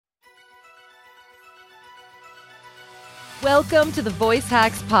Welcome to the Voice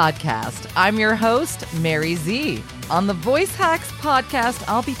Hacks Podcast. I'm your host, Mary Z. On the Voice Hacks Podcast,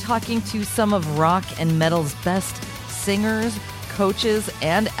 I'll be talking to some of rock and metal's best singers, coaches,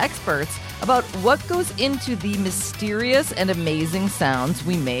 and experts about what goes into the mysterious and amazing sounds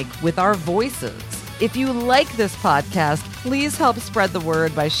we make with our voices. If you like this podcast, please help spread the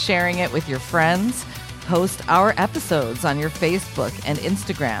word by sharing it with your friends. Post our episodes on your Facebook and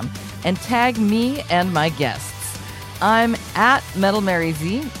Instagram, and tag me and my guests. I'm at Metal Mary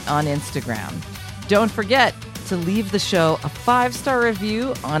Z on Instagram. Don't forget to leave the show a 5-star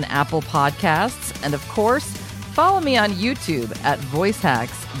review on Apple Podcasts. And of course, follow me on YouTube at Voice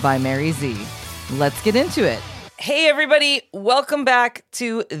Hacks by Mary Z. Let's get into it. Hey, everybody. Welcome back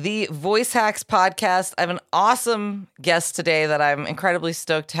to the Voice Hacks Podcast. I have an awesome guest today that I'm incredibly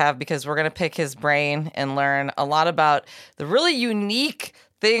stoked to have because we're going to pick his brain and learn a lot about the really unique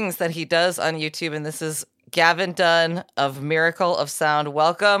things that he does on YouTube. And this is Gavin Dunne of Miracle of Sound.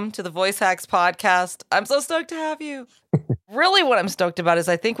 Welcome to the Voice Hacks Podcast. I'm so stoked to have you. Really, what I'm stoked about is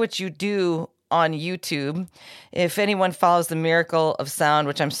I think what you do on YouTube, if anyone follows the Miracle of Sound,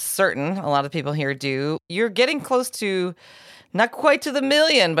 which I'm certain a lot of people here do, you're getting close to, not quite to the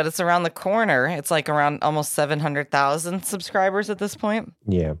million, but it's around the corner. It's like around almost 700,000 subscribers at this point.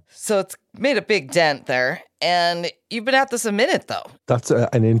 Yeah. So it's made a big dent there. And you've been at this a minute, though. That's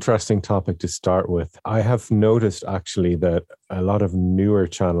an interesting topic to start with. I have noticed actually that a lot of newer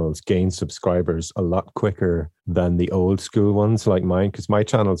channels gain subscribers a lot quicker than the old school ones like mine, because my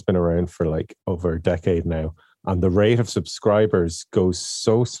channel's been around for like over a decade now. And the rate of subscribers goes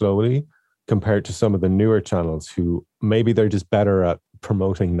so slowly compared to some of the newer channels who maybe they're just better at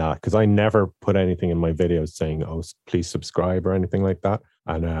promoting that, because I never put anything in my videos saying, oh, please subscribe or anything like that.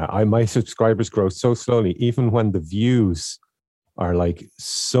 And my subscribers grow so slowly, even when the views are like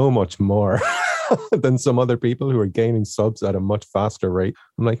so much more than some other people who are gaining subs at a much faster rate.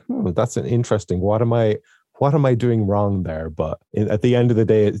 I'm like, that's an interesting. What am I doing wrong there? But at the end of the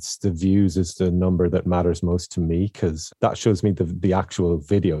day, it's the views is the number that matters most to me, because that shows me the actual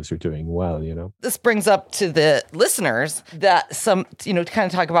videos are doing well, you know? This brings up to the listeners that some, to kind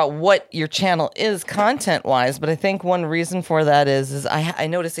of talk about what your channel is content-wise. But I think one reason for that is I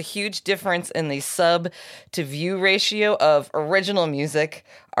notice a huge difference in the sub to view ratio of original music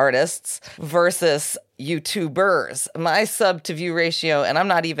artists versus YouTubers. My sub to view ratio, and I'm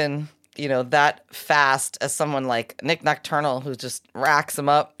not even that fast as someone like Nick Nocturnal, who just racks them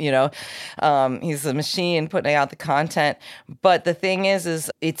up, he's a machine putting out the content. But the thing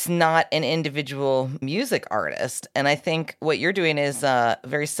is it's not an individual music artist. And I think what you're doing is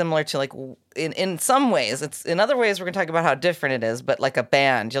very similar to like, in some ways, it's in other ways, we're going to talk about how different it is, but like a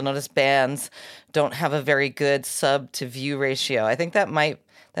band, you'll notice bands don't have a very good sub to view ratio. I think that might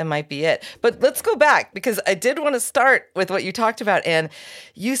be it. But let's go back, because I did want to start with what you talked about. And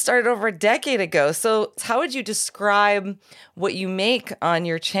you started over a decade ago. So how would you describe what you make on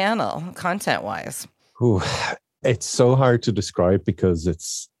your channel, content-wise? Ooh, it's so hard to describe because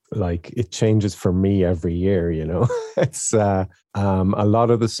it's like it changes for me every year, It's a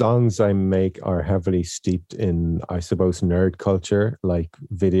lot of the songs I make are heavily steeped in, I suppose, nerd culture, like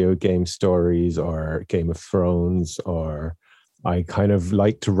video game stories or Game of Thrones, or I kind of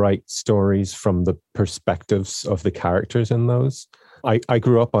like to write stories from the perspectives of the characters in those. I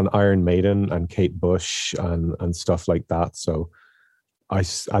grew up on Iron Maiden and Kate Bush and stuff like that. So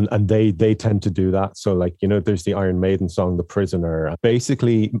they tend to do that. So like, there's the Iron Maiden song, The Prisoner.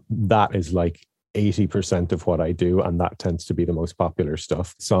 Basically, that is like 80% of what I do. And that tends to be the most popular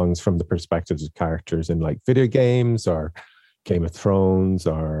stuff. Songs from the perspectives of characters in like video games or Game of Thrones,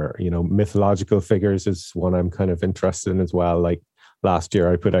 or mythological figures is one I'm kind of interested in as well. Like last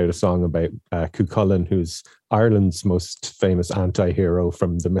year I put out a song about Cuchulainn, who's Ireland's most famous anti-hero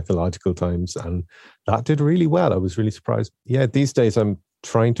from the mythological times, and that did really well. I was really surprised. Yeah, these days I'm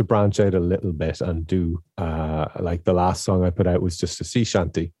trying to branch out a little bit and do like the last song I put out was just a sea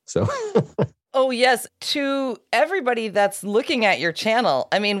shanty, so Oh, yes. To everybody that's looking at your channel,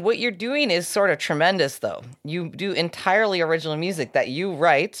 I mean, what you're doing is sort of tremendous, though. You do entirely original music that you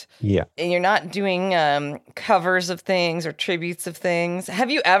write. Yeah. And you're not doing covers of things or tributes of things.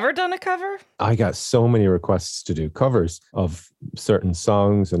 Have you ever done a cover? I got so many requests to do covers of certain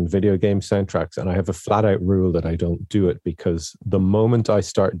songs and video game soundtracks. And I have a flat out rule that I don't do it, because the moment I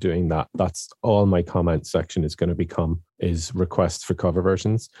start doing that, that's all my comment section is going to become, is requests for cover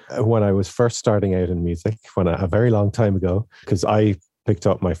versions. When I was first starting out in music, a very long time ago, because I picked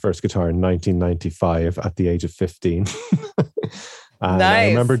up my first guitar in 1995 at the age of 15. And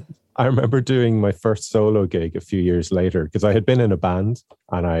nice. I remember doing my first solo gig a few years later because I had been in a band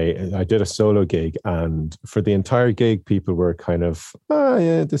and I did a solo gig. And for the entire gig, people were kind of, oh,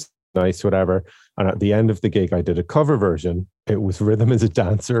 yeah, this is nice, whatever. And at the end of the gig, I did a cover version. It was Rhythm is a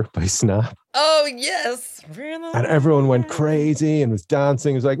Dancer by Snap. Oh, yes. And everyone went crazy and was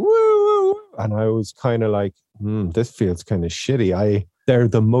dancing. It was like, woo. And I was kind of like, this feels kind of shitty. They're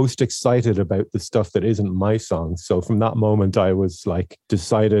the most excited about the stuff that isn't my song. So from that moment, I was like,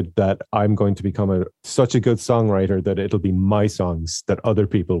 decided that I'm going to become such a good songwriter that it'll be my songs that other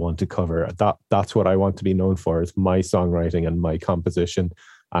people want to cover. That's what I want to be known for, is my songwriting and my composition.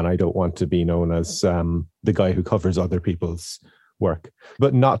 And I don't want to be known as the guy who covers other people's work.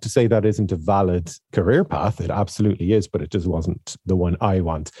 But not to say that isn't a valid career path. It absolutely is, but it just wasn't the one I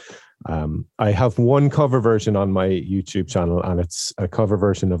want. I have one cover version on my YouTube channel, and it's a cover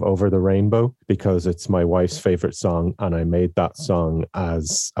version of Over the Rainbow because it's my wife's favorite song, and I made that song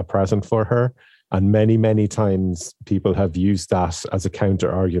as a present for her. And many, many times people have used that as a counter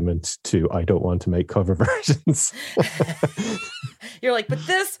argument to, I don't want to make cover versions. You're like, but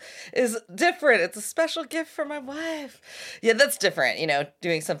this is different. It's a special gift for my wife. Yeah, that's different,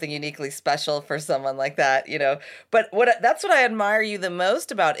 doing something uniquely special for someone like that, But that's what I admire you the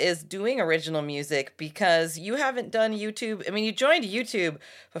most about is doing original music, because you haven't done YouTube. I mean, you joined YouTube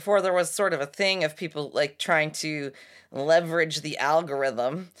before there was sort of a thing of people like trying to leverage the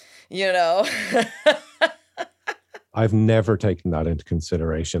algorithm, I've never taken that into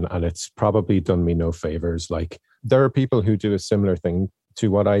consideration, and it's probably done me no favors. Like, there are people who do a similar thing to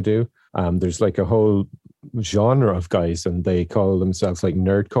what I do. There's like a whole genre of guys, and they call themselves like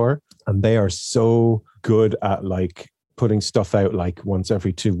nerdcore, and they are so good at like putting stuff out like once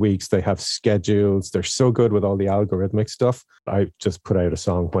every 2 weeks. They have schedules. They're so good with all the algorithmic stuff. I just put out a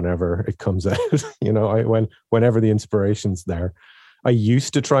song whenever it comes out, whenever the inspiration's there. I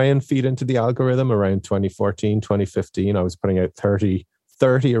used to try and feed into the algorithm around 2014, 2015. I was putting out 30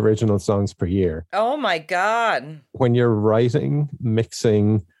 original songs per year. Oh my God. When you're writing,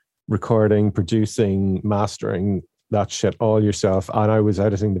 mixing, recording, producing, mastering that shit all yourself, and I was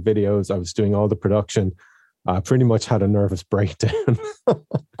editing the videos, I was doing all the production, I pretty much had a nervous breakdown.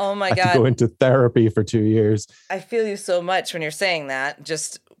 Oh my I had God. to go into therapy for 2 years. I feel you so much when you're saying that.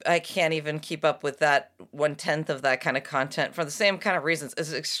 I can't even keep up with that 1/10 of that kind of content for the same kind of reasons.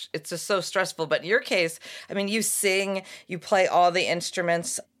 It's just so stressful. But in your case, I mean, you sing, you play all the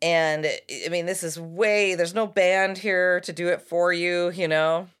instruments, and I mean, there's no band here to do it for you,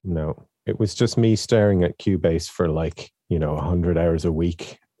 No, it was just me staring at Cubase for 100 hours a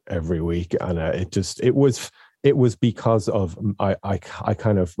week, every week. And it was because of, I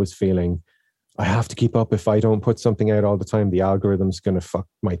kind of was feeling, I have to keep up. If I don't put something out all the time, the algorithm's going to fuck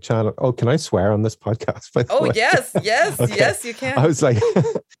my channel. Oh, can I swear on this podcast? By the way? Yes, Okay. Yes, you can. I was like,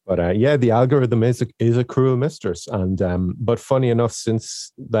 but yeah, the algorithm is a cruel mistress. And, but funny enough,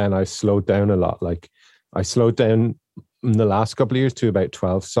 since then I slowed down a lot. Like, I slowed down in the last couple of years to about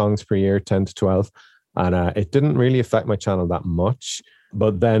 12 songs per year, 10 to 12. And it didn't really affect my channel that much.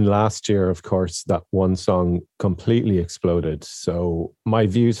 But then last year, of course, that one song completely exploded. So my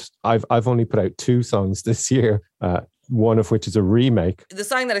views, I've only put out 2 songs this year, one of which is a remake. The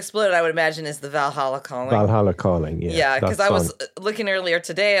song that exploded, I would imagine, is the Valhalla Calling. Valhalla Calling, yeah. Yeah, because I was looking earlier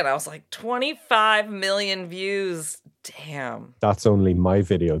today and I was like, 25 million views. Damn. That's only my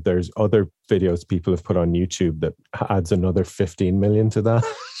video. There's other videos people have put on YouTube that adds another 15 million to that.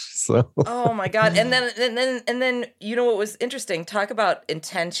 So. Oh my God. And then what was interesting? Talk about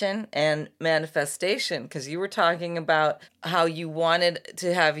intention and manifestation, because you were talking about how you wanted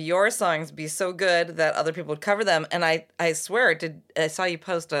to have your songs be so good that other people would cover them. And I swear, I saw you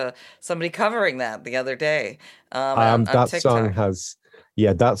post somebody covering that the other day. On that TikTok.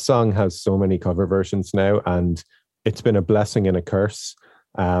 That song has so many cover versions now, and it's been a blessing and a curse.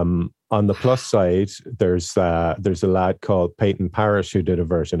 On the plus side, there's a lad called Peyton Parrish who did a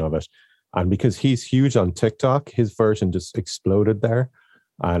version of it. And because he's huge on TikTok, his version just exploded there.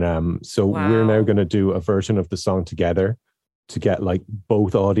 And so we're now going to do a version of the song together to get like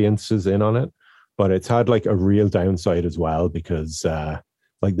both audiences in on it. But it's had like a real downside as well, because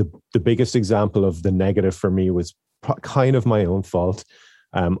like the biggest example of the negative for me was kind of my own fault.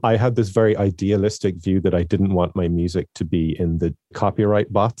 I had this very idealistic view that I didn't want my music to be in the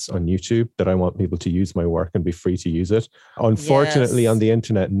copyright bots on YouTube, that I want people to use my work and be free to use it. Unfortunately, on the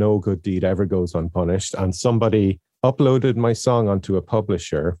internet, no good deed ever goes unpunished. And somebody uploaded my song onto a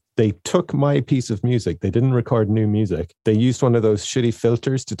publisher. They took my piece of music. They didn't record new music. They used one of those shitty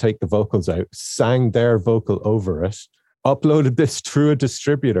filters to take the vocals out, sang their vocal over it, uploaded this through a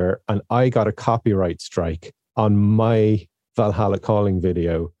distributor, and I got a copyright strike on my Valhalla Calling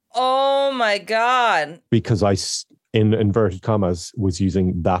video Oh my God. because in inverted commas, was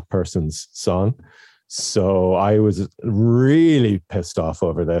using that person's song. So I was really pissed off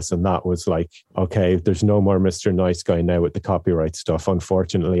over this. And that was like, okay, there's no more Mr. Nice Guy now with the copyright stuff.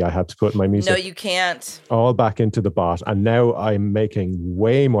 Unfortunately, I had to put my No, music you can't. all back into the bot. And now I'm making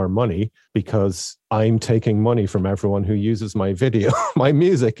way more money because I'm taking money from everyone who uses my video, my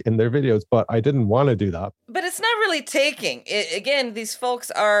music in their videos. But I didn't want to do that. But it's not really taking. Again, these folks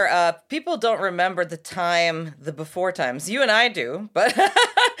are, people don't remember the before times. You and I do, but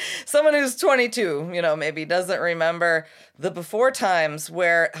someone who's 22, maybe doesn't remember the before times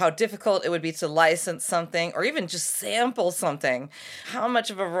where how difficult it would be to license something or even just sample something, how much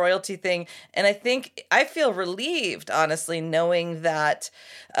of a royalty thing. And I feel relieved, honestly, knowing that,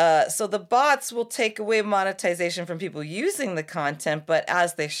 so the bots will take away monetization from people using the content, but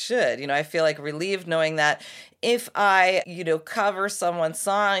as they should. I feel like relieved knowing that if I, cover someone's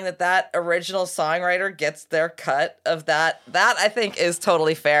song, that original songwriter gets their cut of that. That I think is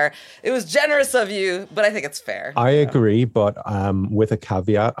totally fair. It was generous of you, but I think it's fair. I agree, but with a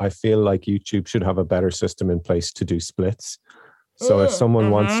caveat, I feel like YouTube should have a better system in place to do splits. So if someone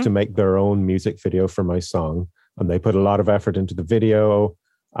wants to make their own music video for my song and they put a lot of effort into the video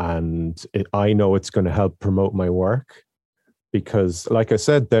and I know it's going to help promote my work, because like I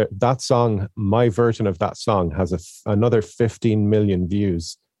said, that song, my version of that song has another 15 million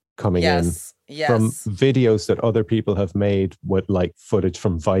views coming in from videos that other people have made with like footage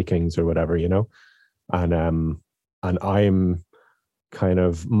from Vikings or whatever, and I'm kind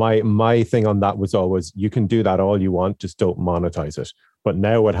of, my thing on that was always, you can do that all you want, just don't monetize it. But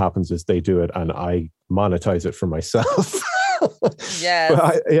now what happens is they do it and I monetize it for myself.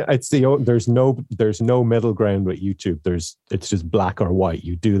 Yes. There's no middle ground with YouTube. It's just black or white.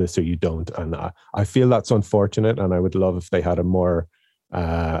 You do this or you don't. And I feel that's unfortunate. And I would love if they had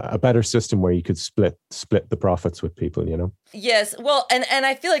a better system where you could split the profits with people, Yes. Well, and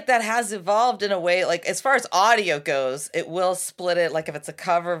I feel like that has evolved in a way, like as far as audio goes, it will split it. Like if it's a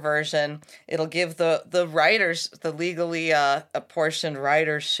cover version, it'll give the writers, the legally apportioned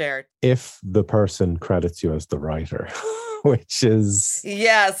writer's share. If the person credits you as the writer, which is...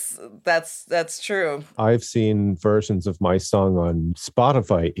 Yes, that's true. I've seen versions of my song on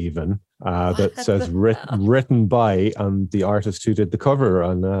Spotify even that says written by and the artist who did the cover.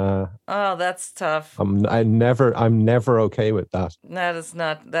 And oh, that's tough. I'm never okay with that. That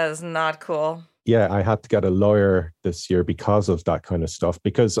is not cool. Yeah, I had to get a lawyer this year because of that kind of stuff,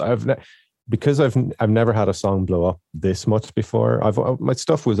 because I've never had a song blow up this much before. My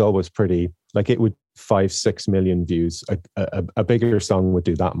stuff was always pretty, like it would 5-6 million views. A bigger song would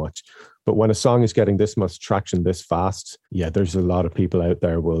do that much. But when a song is getting this much traction this fast, yeah, there's a lot of people out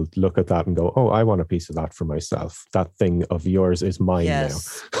there will look at that and go, oh, I want a piece of that for myself. That thing of yours is mine now.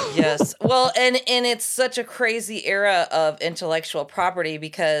 Yes. Well, and it's such a crazy era of intellectual property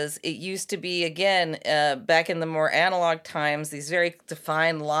because it used to be, again, back in the more analog times, these very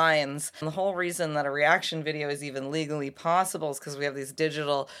defined lines. And the whole reason that a reaction video is even legally possible is because we have these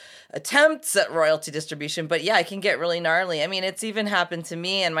digital attempts at royalty distribution. But yeah, it can get really gnarly. I mean, it's even happened to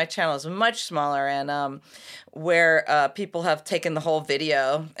me, and my channel is much smaller, and where people have taken the whole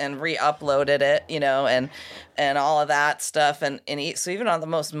video and re-uploaded it, and all of that stuff. And so even on the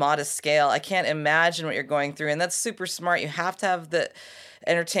most modest scale, I can't imagine what you're going through. And that's super smart. You have to have the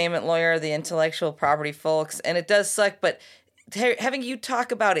entertainment lawyer, the intellectual property folks, and it does suck, but having you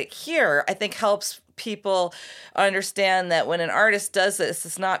talk about it here, I think helps people understand that when an artist does this,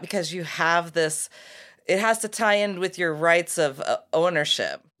 it's not because you have this, it has to tie in with your rights of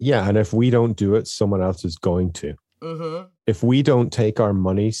ownership. Yeah, and if we don't do it, someone else is going to. Mm-hmm. If we don't take our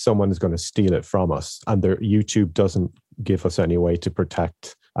money, someone is going to steal it from us, and YouTube doesn't give us any way to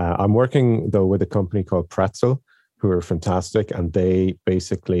protect. I'm working though with a company called Pretzel, who are fantastic, and they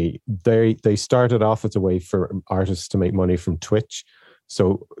basically they started off as a way for artists to make money from Twitch.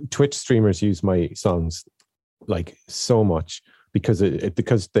 So Twitch streamers use my songs like so much because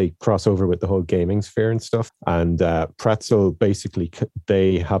because they cross over with the whole gaming sphere and stuff. And Pretzel basically,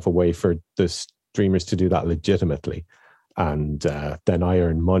 they have a way for the streamers to do that legitimately. And then I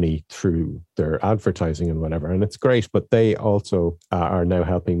earn money through their advertising and whatever. And it's great. But they also are now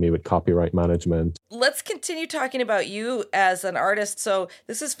helping me with copyright management. Let's continue talking about you as an artist. So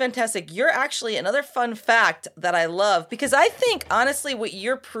this is fantastic. You're actually another fun fact that I love, because I think, honestly, what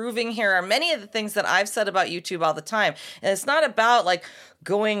you're proving here are many of the things that I've said about YouTube all the time. And it's not about like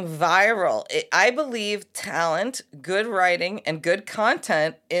going viral. I believe talent, good writing, and good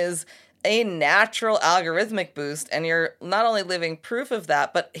content is a natural algorithmic boost, and you're not only living proof of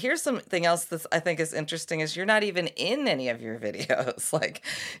that, but here's something else that I think is interesting is you're not even in any of your videos. Like,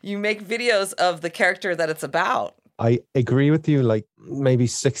 you make videos of the character that it's about. I agree with you, like maybe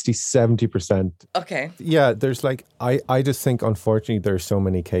 60, 70%. Okay. Yeah, there's like, I just think, unfortunately, there's so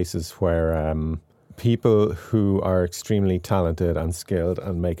many cases where people who are extremely talented and skilled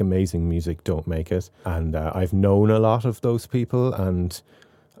and make amazing music don't make it. And I've known a lot of those people, and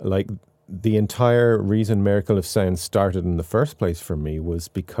like, the entire reason Miracle of Sound started in the first place for me was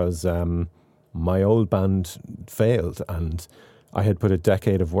because my old band failed, and I had put a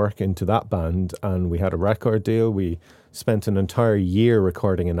decade of work into that band, and we had a record deal. We spent an entire year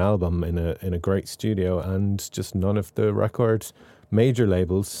recording an album in a great studio, and just none of the record major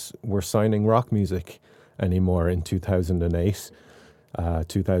labels were signing rock music anymore in 2008,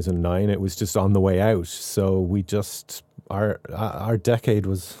 2009. It was just on the way out. So we just... Our decade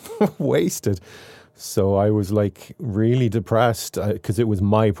was wasted. So I was like really depressed because it was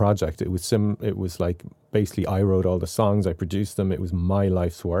my project. It was like basically I wrote all the songs, I produced them. It was my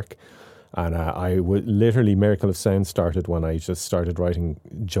life's work. And literally Miracle of Sound started when I just started writing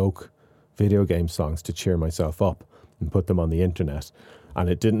joke video game songs to cheer myself up and put them on the internet. And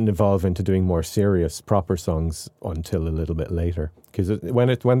it didn't evolve into doing more serious, proper songs until a little bit later. Because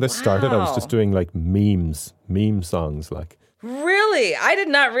when this started, I was just doing like meme songs. Like, really? I did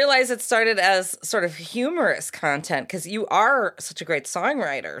not realize it started as sort of humorous content, because you are such a great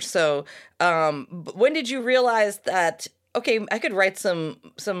songwriter. So when did you realize that, okay, I could write some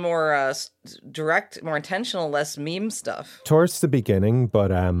more direct, more intentional, less meme stuff? Towards the beginning,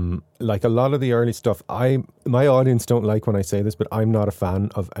 but like a lot of the early stuff, my audience don't like when I say this, but I'm not a fan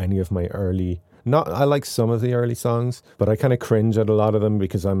of any of my early... I like some of the early songs, but I kind of cringe at a lot of them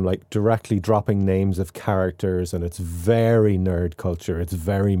because I'm like directly dropping names of characters, and it's very nerd culture. It's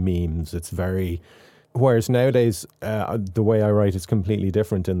very memes. It's very... Whereas nowadays, the way I write is completely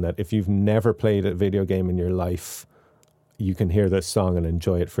different in that if you've never played a video game in your life, you can hear this song and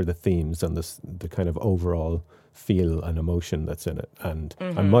enjoy it for the themes and the kind of overall feel and emotion that's in it. And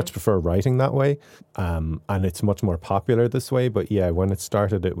I much prefer writing that way. And it's much more popular this way. But yeah, when it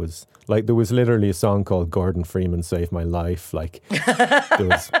started, it was like, there was literally a song called Gordon Freeman Saved My Life. Like, there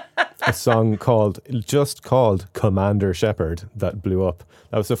was a song called Commander Shepherd that blew up.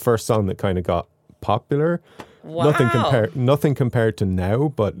 That was the first song that kind of got popular. Wow. Nothing compared to now,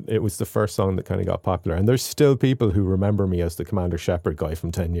 but it was the first song that kind of got popular. And there's still people who remember me as the Commander Shepherd guy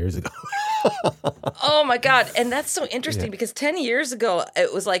from 10 years ago. Oh my God. And that's so interesting because 10 years ago,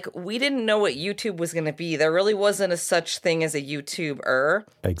 it was like, we didn't know what YouTube was going to be. There really wasn't a such thing as a YouTuber.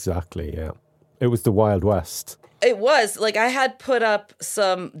 Exactly, yeah. It was the Wild West. It was. Like, I had put up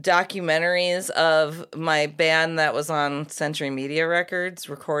some documentaries of my band that was on Century Media Records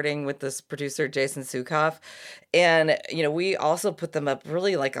recording with this producer, Jason Sukoff. And, you know, we also put them up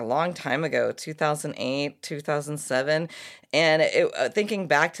really like a long time ago, 2008, 2007. And thinking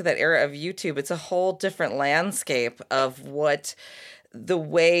back to that era of YouTube, it's a whole different landscape of what the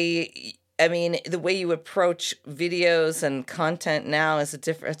way you approach videos and content now is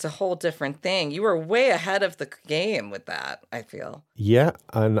it's a whole different thing. You were way ahead of the game with that, I feel. Yeah,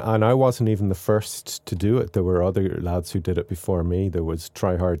 and I wasn't even the first to do it. There were other lads who did it before me. There was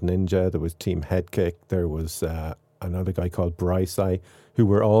Try Hard Ninja, there was Team Headkick, there was another guy called Bryce who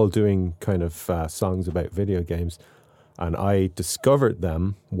were all doing kind of songs about video games. And I discovered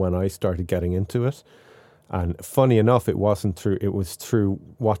them when I started getting into it. And funny enough, it was through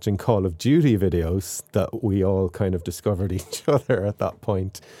watching Call of Duty videos that we all kind of discovered each other at that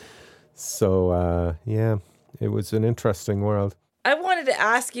point. So, yeah, it was an interesting world. I wanted to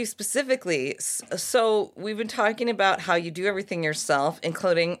ask you specifically, so we've been talking about how you do everything yourself,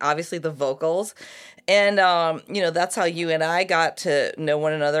 including obviously the vocals. And, that's how you and I got to know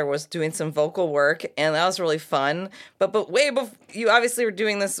one another, was doing some vocal work. And that was really fun. But you obviously were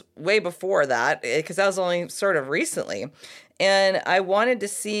doing this way before that, because that was only sort of recently. And I wanted to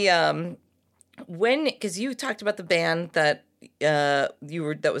see because you talked about the band that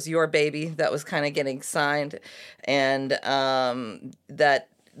that was your baby, that was kind of getting signed, and that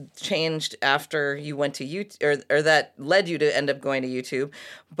changed after you went to YouTube, or that led you to end up going to YouTube.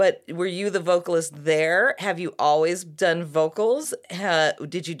 But were you the vocalist there? Have you always done vocals?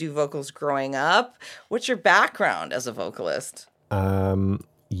 Did you do vocals growing up? What's your background as a vocalist?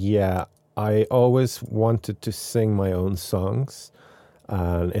 Yeah, I always wanted to sing my own songs.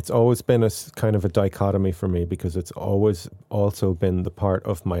 And it's always been a kind of a dichotomy for me, because it's always also been the part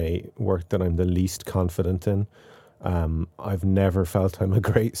of my work that I'm the least confident in. I've never felt I'm a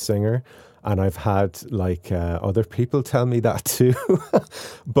great singer. And I've had like other people tell me that too.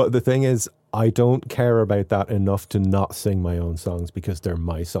 But the thing is, I don't care about that enough to not sing my own songs because they're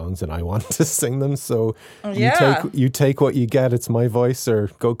my songs and I want to sing them. So you take what you get. It's my voice,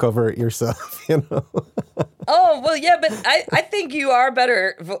 or go cover it yourself, you know? Oh, well, yeah, but I think you are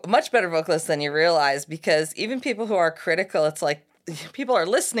much better vocalist than you realize, because even people who are critical, it's like, people are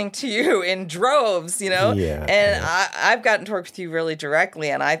listening to you in droves, you know? Yeah, and I've gotten to work with you really directly,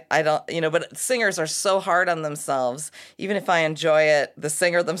 and I don't, you know, but singers are so hard on themselves. Even if I enjoy it, the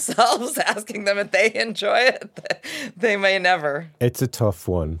singer themselves, asking them if they enjoy it, they may never. It's a tough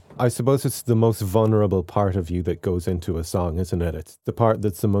one. I suppose it's the most vulnerable part of you that goes into a song, isn't it? It's the part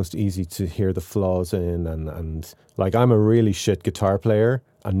that's the most easy to hear the flaws in, and like, I'm a really shit guitar player,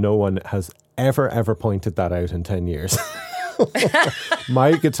 and no one has ever pointed that out in 10 years.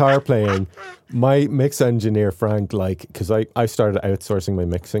 My guitar playing, my mix engineer Frank, like, because I started outsourcing my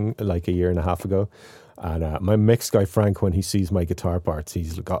mixing like a year and a half ago, and my mix guy Frank, when he sees my guitar parts,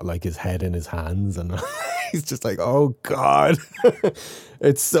 he's got like his head in his hands, and he's just like, oh God,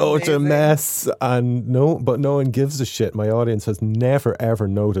 it's such a mess. And no one gives a shit. My audience has never ever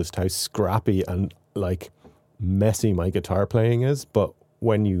noticed how scrappy and like messy my guitar playing is, but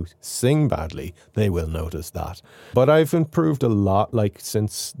when you sing badly, they will notice that. But I've improved a lot, like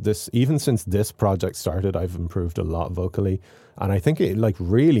since this project started, I've improved a lot vocally. And I think it, like,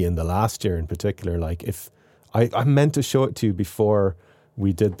 really in the last year in particular, like, if I meant to show it to you before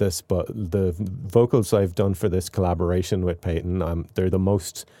we did this, but the vocals I've done for this collaboration with Peyton, they're the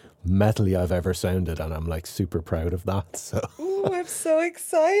most metally I've ever sounded, and I'm like super proud of that. So Ooh, I'm so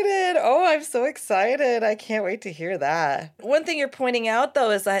excited. Oh, I'm so excited. I can't wait to hear that. One thing you're pointing out,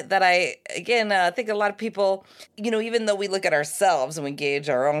 though, is that I think a lot of people, you know, even though we look at ourselves and we gauge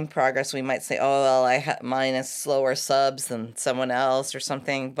our own progress, we might say, oh, well, mine is slower subs than someone else or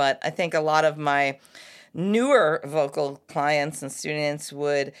something. But I think a lot of my newer vocal clients and students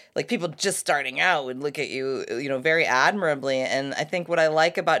would, like, people just starting out would look at you, you know, very admirably. And I think what I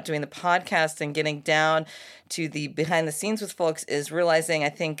like about doing the podcast and getting down to the behind the scenes with folks is realizing, I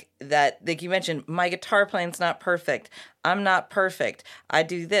think that, like you mentioned, my guitar playing's not perfect. I'm not perfect. I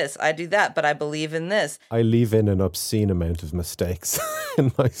do this, I do that, but I believe in this. I leave in an obscene amount of mistakes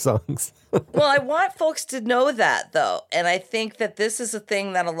in my songs. Well, I want folks to know that, though. And I think that this is a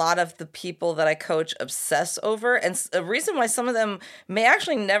thing that a lot of the people that I coach obsess over. And a reason why some of them may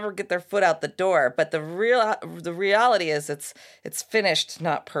actually never get their foot out the door. But the reality is it's finished,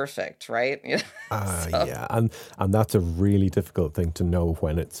 not perfect, right? Yeah. And that's a really difficult thing to know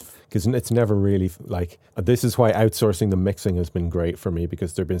when because it's never really, like, this is why outsourcing the mixing has been great for me,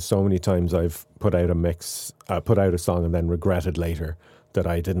 because there have been so many times I've put out a song and then regretted later that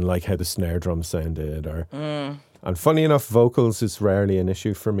I didn't like how the snare drum sounded. And funny enough, vocals is rarely an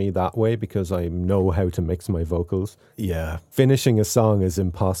issue for me that way, because I know how to mix my vocals. Yeah, finishing a song is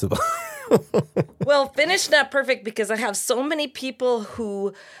impossible. Well, finish not perfect, because I have so many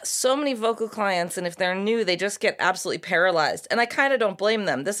vocal clients, and if they're new, they just get absolutely paralyzed. And I kind of don't blame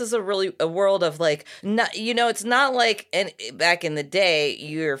them. This is a world of, like, not, you know, it's not like back in the day,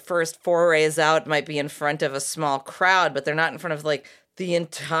 your first forays out might be in front of a small crowd, but they're not in front of, like, the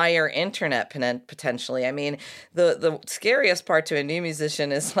entire internet potentially. I mean, the scariest part to a new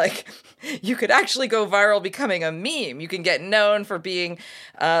musician is, like, you could actually go viral becoming a meme. You can get known for being,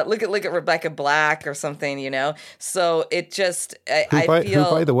 look at Rebecca Black or something, you know? So it just, who,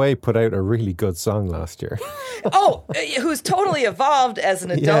 by the way, put out a really good song last year. Oh, who's totally evolved as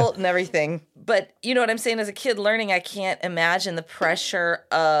an adult and everything. But you know what I'm saying? As a kid learning, I can't imagine the pressure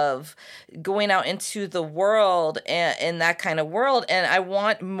of going out into the world and in that kind of world. And I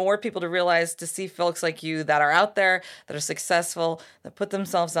want more people to realize, to see folks like you that are out there, that are successful, that put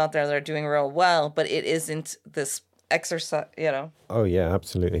themselves out there, that are doing real well, but it isn't this exercise, you know? Oh, yeah,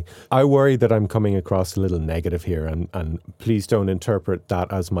 absolutely. I worry that I'm coming across a little negative here, and please don't interpret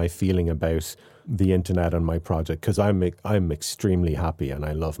that as my feeling about the internet and my project, because I'm extremely happy and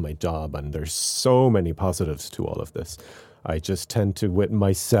I love my job, and there's so many positives to all of this. I just tend to, with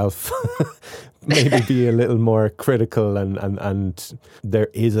myself, maybe be a little more critical, and there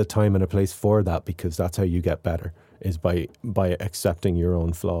is a time and a place for that, because that's how you get better, is by accepting your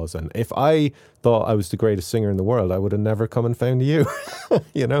own flaws. And if I thought I was the greatest singer in the world, I would have never come and found you,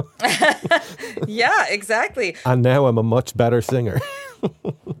 you know? Yeah, exactly. And now I'm a much better singer.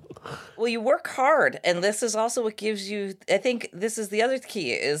 Well, you work hard, and this is also what gives you, I think this is the other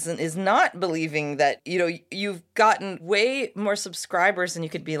key, is not believing that, you've gotten way more subscribers and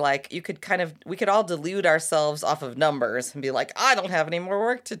you could be like, we could all delude ourselves off of numbers and be like, I don't have any more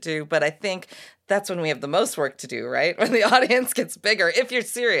work to do. But I think that's when we have the most work to do, right? When the audience gets bigger, if you're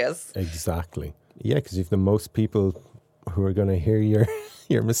serious. Exactly. Yeah, because you've the most people who are going to hear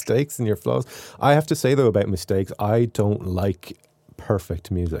your mistakes and your flaws. I have to say, though, about mistakes, I don't like perfect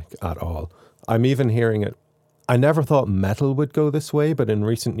music at all. I'm even hearing it. I never thought metal would go this way, but in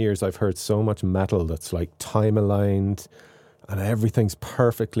recent years, I've heard so much metal that's like time aligned and everything's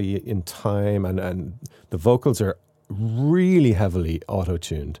perfectly in time. And the vocals are really heavily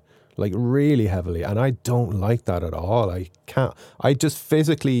auto-tuned, like really heavily. And I don't like that at all. I just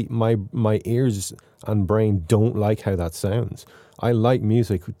physically, my ears and brain don't like how that sounds. I like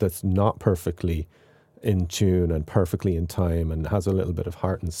music that's not perfectly in tune and perfectly in time and has a little bit of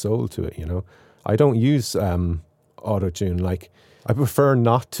heart and soul to it, I don't use auto-tune. Like, I prefer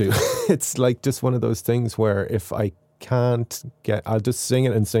not to. It's like just one of those things where if I can't I'll just sing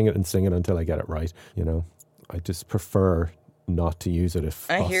it and sing it and sing it until I get it right, I just prefer not to use it if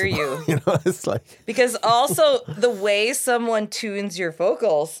possible. I hear you. It's like... Because also the way someone tunes your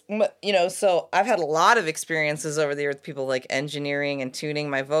vocals, so I've had a lot of experiences over the years with people like engineering and tuning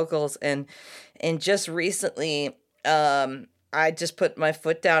my vocals. And just recently, I just put my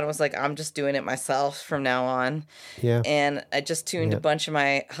foot down and was like, I'm just doing it myself from now on. Yeah. And I just tuned a bunch of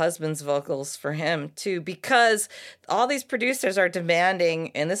my husband's vocals for him too, because all these producers are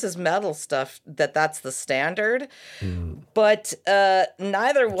demanding, and this is metal stuff, that's the standard. But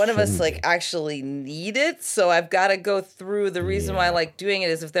neither one of us actually need it. So I've got to go through. The reason why I like doing it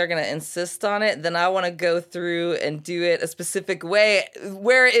is if they're going to insist on it, then I want to go through and do it a specific way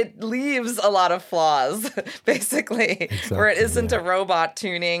where it leaves a lot of flaws, basically, exactly, where it isn't a robot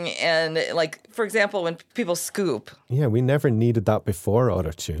tuning. And like, for example, when people scoop. Yeah, we never needed that before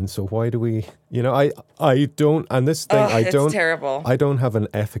auto-tune. So why do we, I don't, and this thing, it's terrible. I don't have an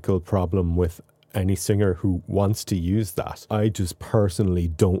ethical problem with any singer who wants to use that. I just personally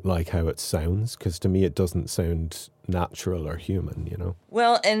don't like how it sounds, because to me it doesn't sound natural or human,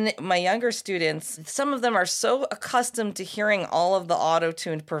 Well, and my younger students, some of them are so accustomed to hearing all of the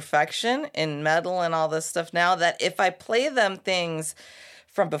auto-tuned perfection in metal and all this stuff now that if I play them things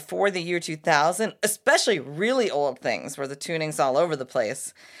from before the year 2000, especially really old things where the tuning's all over the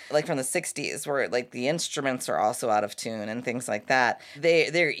place, like from the 60s, where like the instruments are also out of tune and things like that.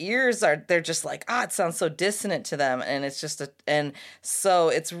 Their ears they're just like, it sounds so dissonant to them. And it's just and so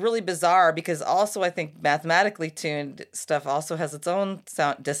it's really bizarre, because also I think mathematically tuned stuff also has its own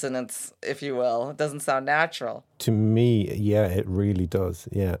sound dissonance, if you will. It doesn't sound natural. To me, yeah, it really does.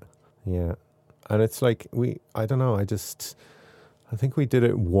 Yeah. Yeah. And it's like I don't know, I think we did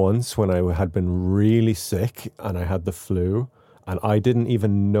it once when I had been really sick and I had the flu, and I didn't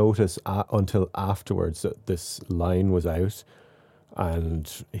even notice until afterwards that this line was out. And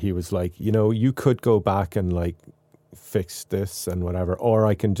he was like, you could go back and like fix this and whatever, or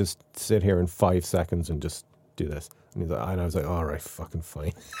I can just sit here in 5 seconds and just do this. And I was like, all right, fucking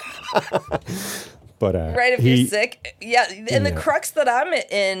fine. But, right, if you're sick. Yeah, and the crux that I'm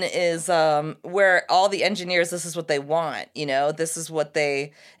in is where all the engineers, this is what they want, this is what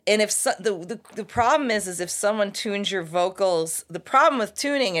they, and if the problem is if someone tunes your vocals, the problem with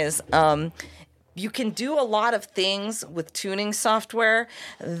tuning is you can do a lot of things with tuning software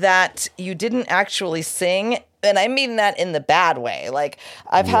that you didn't actually sing, and I mean that in the bad way. Like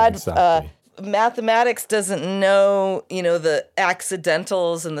I've had... Exactly. Mathematics doesn't know, the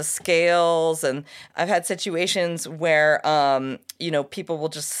accidentals and the scales. And I've had situations where, people will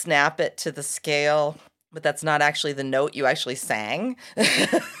just snap it to the scale, but that's not actually the note you actually sang.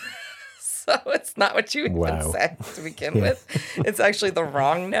 So it's not what you even sang to begin with. It's actually the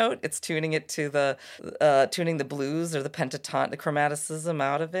wrong note. It's tuning it to tuning the blues or the pentatonic, the chromaticism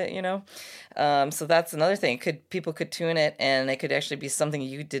out of it, So that's another thing. People could tune it and it could actually be something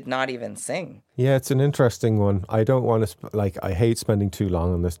you did not even sing. Yeah, it's an interesting one. I don't want to, I hate spending too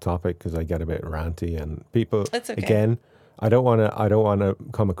long on this topic because I get a bit ranty, and people, again, I don't want to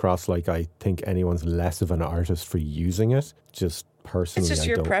come across like I think anyone's less of an artist for using it. Just personally, it's just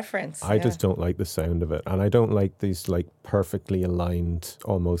your preference. I just don't like the sound of it, and I don't like these like perfectly aligned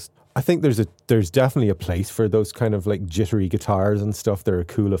almost. I think there's definitely a place for those kind of like jittery guitars and stuff. They're a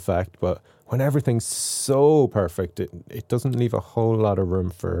cool effect, but when everything's so perfect, it doesn't leave a whole lot of room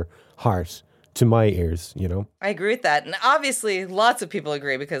for heart. To my ears, I agree with that. And obviously lots of people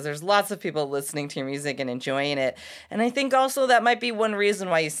agree, because there's lots of people listening to your music and enjoying it. And I think also that might be one reason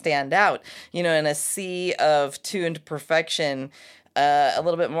why you stand out, in a sea of tuned perfection. a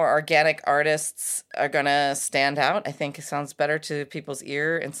little bit more organic artists are going to stand out. I think it sounds better to people's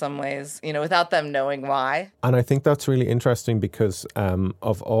ear in some ways, without them knowing why. And I think that's really interesting because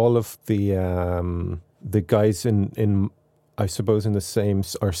of all of the guys in I suppose in the same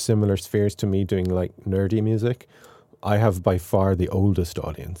or similar spheres to me doing like nerdy music, I have by far the oldest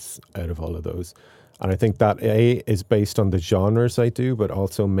audience out of all of those. And I think that is based on the genres I do, but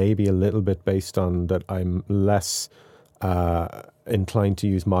also maybe a little bit based on that I'm less inclined to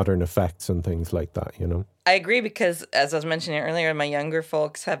use modern effects and things like that, I agree because, as I was mentioning earlier, my younger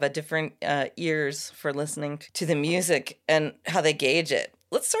folks have a different ears for listening to the music and how they gauge it.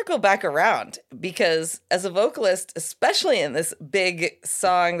 Let's circle back around because as a vocalist, especially in this big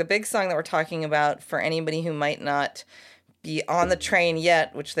song, the big song that we're talking about for anybody who might not be on the train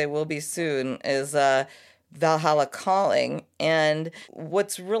yet, which they will be soon, is Valhalla Calling. And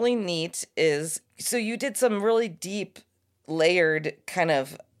what's really neat is, so you did some really deep, layered kind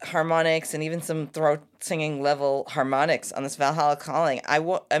of harmonics and even some throat singing level harmonics on this Valhalla Calling. I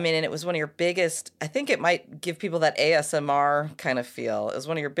mean, and it was one of your biggest, I think it might give people that ASMR kind of feel. It was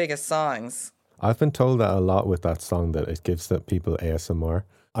one of your biggest songs. I've been told that a lot with that song, that it gives that people ASMR.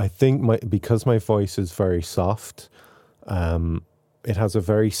 I think because my voice is very soft, it has a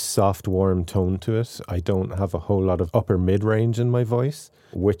very soft, warm tone to it. I don't have a whole lot of upper mid-range in my voice,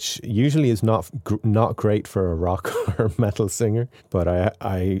 which usually is not great for a rock or metal singer. But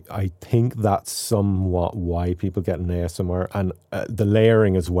I think that's somewhat why people get an ASMR. And the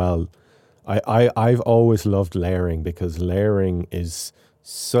layering as well. I've always loved layering because layering is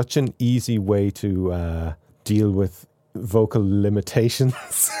such an easy way to deal with vocal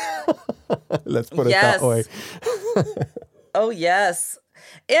limitations. Let's put it that way. Oh, yes.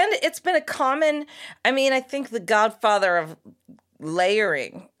 And it's been a common, I think the godfather of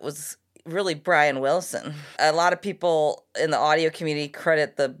layering was really Brian Wilson. A lot of people in the audio community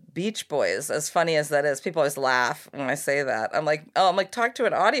credit the Beach Boys, as funny as that is. People always laugh when I say that. I'm like, talk to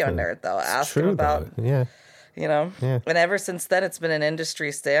an audio nerd, though. Ask him about, Yeah. And ever since then, it's been an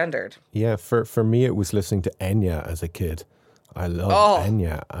industry standard. Yeah, for me, it was listening to Enya as a kid. I love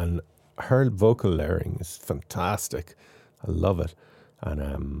Enya, and her vocal layering is fantastic. I love it.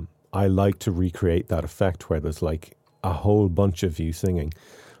 And I like to recreate that effect where there's like a whole bunch of you singing.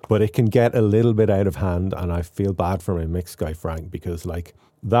 But it can get a little bit out of hand, and I feel bad for my mix guy, Frank, because like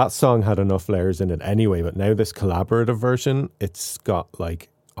that song had enough layers in it anyway, but now this collaborative version, it's got like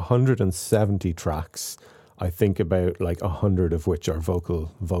 170 tracks. I think about like 100 of which are vocal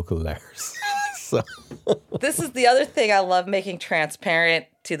layers. So. This is the other thing I love making transparent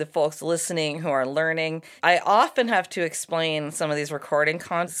to the folks listening who are learning. I often have to explain some of these recording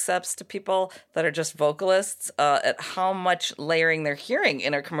concepts to people that are just vocalists at how much layering they're hearing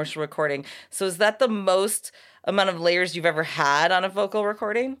in a commercial recording. So is that the most amount of layers you've ever had on a vocal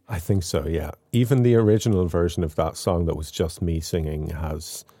recording? I think so, yeah. Even the original version of that song that was just me singing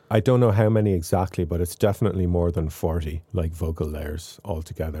has, I don't know how many exactly, but it's definitely more than 40 like vocal layers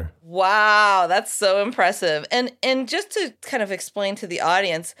altogether. Wow, that's so impressive. And just to kind of explain to the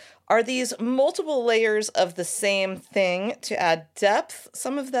audience, are these multiple layers of the same thing to add depth,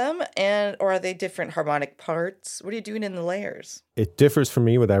 some of them, or are they different harmonic parts? What are you doing in the layers? It differs for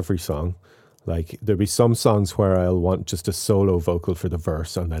me with every song. Like there'll be some songs where I'll want just a solo vocal for the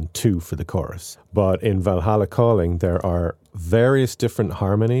verse and then 2 for the chorus. But in Valhalla Calling, there are various different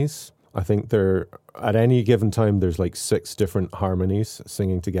harmonies. I think at any given time, there's like 6 different harmonies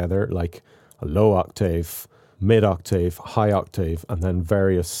singing together, like a low octave, mid octave, high octave, and then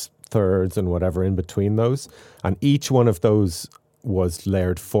various thirds and whatever in between those. And each one of those was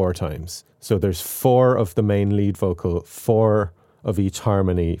layered 4 times. So there's 4 of the main lead vocal, 4 of each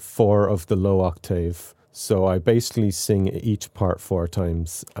harmony, 4 of the low octave. So I basically sing each part 4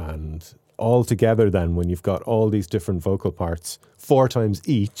 times, and all together then, when you've got all these different vocal parts 4 times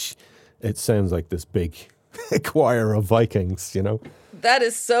each, it sounds like this big choir of Vikings, That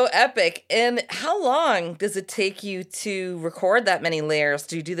is so epic. And how long does it take you to record that many layers?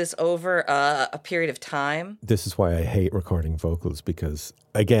 Do you do this over a period of time? This is why I hate recording vocals, because,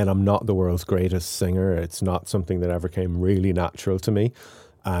 again, I'm not the world's greatest singer. It's not something that ever came really natural to me.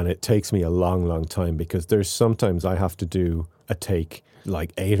 And it takes me a long, long time, because there's sometimes I have to do a take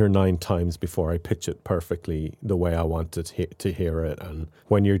like 8 or 9 times before I pitch it perfectly the way I want it to hear it. And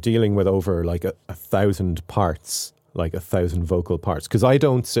when you're dealing with over like 1,000 parts, like 1,000 vocal parts, because I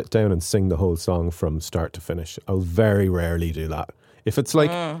don't sit down and sing the whole song from start to finish. I'll very rarely do that. If it's like,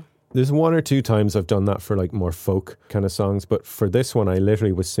 there's 1 or 2 times I've done that for like more folk kind of songs, but for this one, I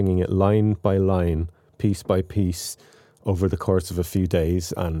literally was singing it line by line, piece by piece, over the course of a few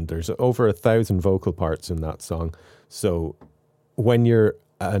days, and there's over 1,000 vocal parts in that song. So when you're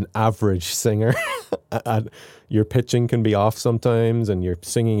an average singer, and your pitching can be off sometimes, and you're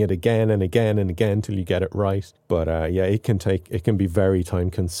singing it again and again and again till you get it right. But yeah, it can be very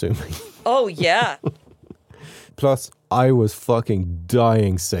time consuming. Oh, yeah. Plus, I was fucking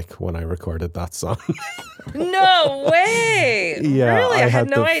dying sick when I recorded that song. No way. Yeah, really? I had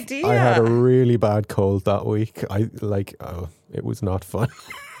no idea. I had a really bad cold that week. It was not fun.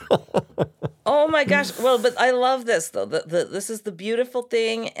 Oh my gosh. Well, but I love this though. This is the beautiful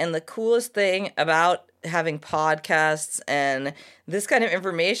thing and the coolest thing about having podcasts and this kind of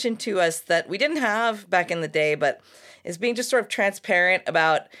information to us that we didn't have back in the day, but is being just sort of transparent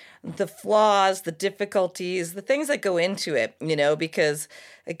about the flaws, the difficulties, the things that go into it, because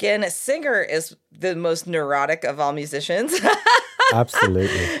again, a singer is the most neurotic of all musicians.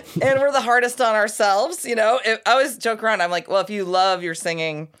 Absolutely. And we're the hardest on ourselves, I always joke around. I'm like, well, if you love your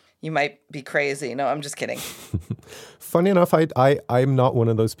singing, you might be crazy. No, I'm just kidding. Funny enough, I'm not one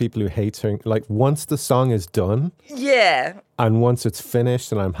of those people who hates hearing, like, once the song is done. Yeah. And once it's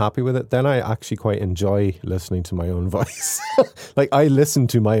finished and I'm happy with it, then I actually quite enjoy listening to my own voice. Like, I listen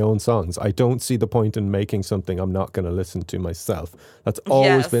to my own songs. I don't see the point in making something I'm not going to listen to myself. That's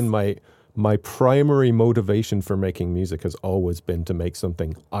always been my primary motivation for making music, has always been to make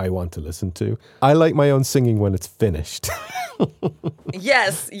something I want to listen to. I like my own singing when it's finished.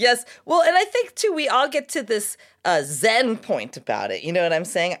 Yes. Well, and I think, too, we all get to this zen point about it. You know what I'm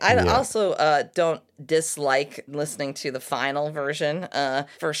saying? I also don't dislike listening to the final version,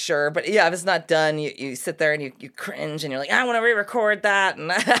 for sure. But yeah, if it's not done, you sit there and you cringe and you're like, I want to re-record that.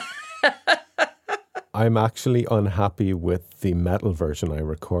 And I'm actually unhappy with the metal version I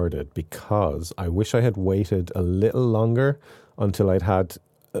recorded because I wish I had waited a little longer until I'd had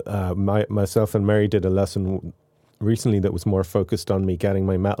myself and Mary did a lesson recently that was more focused on me getting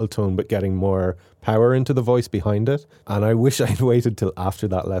my metal tone but getting more power into the voice behind it. And I wish I'd waited till after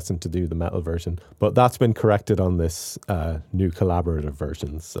that lesson to do the metal version. But that's been corrected on this new collaborative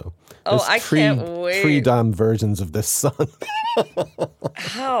version. So I can't wait. 3 damn versions of this song.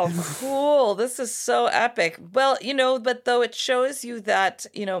 How cool. This is so epic. Well, but though it shows you that,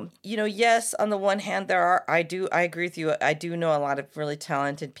 yes, on the one hand, I agree with you. I do know a lot of really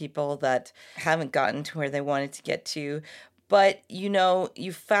talented people that haven't gotten to where they wanted to get to. But,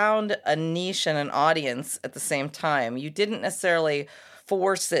 you found a niche and an audience at the same time. You didn't necessarily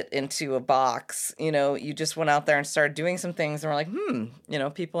force it into a box. You just went out there and started doing some things and were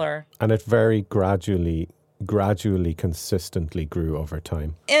like, people are... And it very gradually, consistently grew over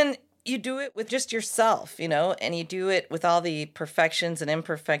time. And you do it with just yourself, and you do it with all the perfections and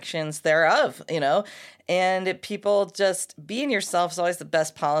imperfections thereof, and people just being yourself is always the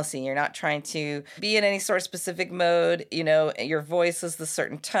best policy. You're not trying to be in any sort of specific mode, your voice is the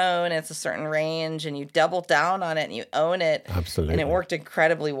certain tone, it's a certain range, and you double down on it and you own it. Absolutely. And it worked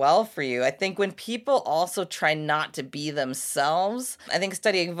incredibly well for you. I think when people also try not to be themselves, I think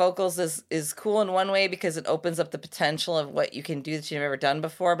studying vocals is cool in one way because it opens up the potential of what you can do that you've never done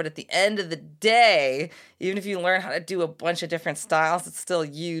before. But at the end of the day, even if you learn how to do a bunch of different styles, it's still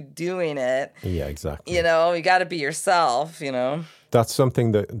you doing it. Yeah, exactly. You got to be yourself, That's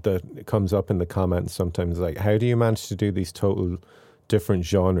something that comes up in the comments sometimes, like, how do you manage to do these total different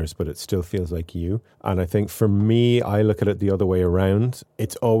genres, but it still feels like you? And I think for me, I look at it the other way around.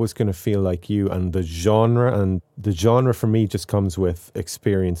 It's always going to feel like you, and the genre for me just comes with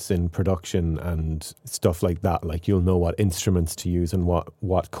experience in production and stuff like that. Like, you'll know what instruments to use and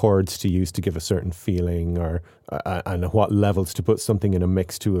what chords to use to give a certain feeling, or and what levels to put something in a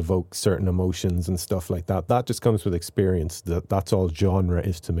mix to evoke certain emotions and stuff like that. That just comes with experience. That's all genre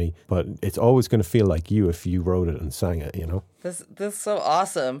is to me. But it's always going to feel like you if you wrote it and sang it, This is so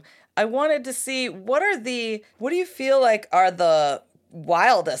awesome. I wanted to see, what do you feel like are the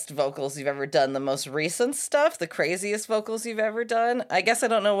wildest vocals you've ever done, the most recent stuff, the craziest vocals you've ever done? I guess I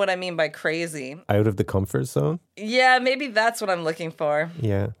don't know what I mean by crazy. Out of the comfort zone? Yeah, maybe that's what I'm looking for.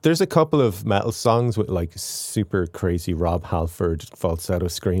 Yeah. There's a couple of metal songs with like super crazy Rob Halford falsetto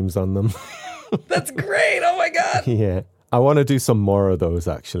screams on them. That's great. Oh my God. Yeah. I want to do some more of those,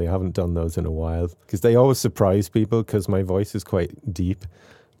 actually. I haven't done those in a while because they always surprise people because my voice is quite deep.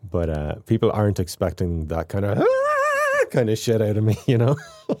 But people aren't expecting that kind of shit out of me,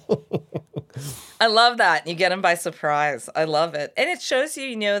 I love that. You get them by surprise. I love it. And it shows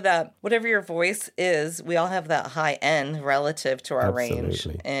you, that whatever your voice is, we all have that high end relative to our Absolutely. range.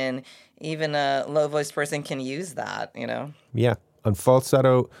 And even a low voiced person can use that, Yeah. And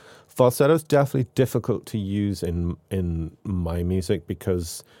falsetto is definitely difficult to use in my music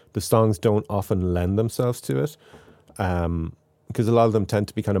because the songs don't often lend themselves to it. Because a lot of them tend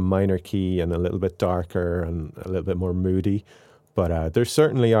to be kind of minor key and a little bit darker and a little bit more moody. But there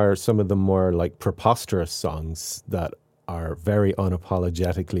certainly are some of the more like preposterous songs that are very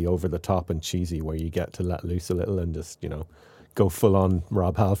unapologetically over the top and cheesy, where you get to let loose a little and just, go full on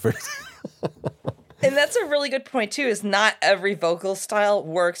Rob Halford. And that's a really good point too, is not every vocal style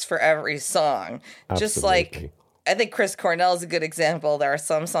works for every song. Absolutely. Just like, I think Chris Cornell is a good example. There are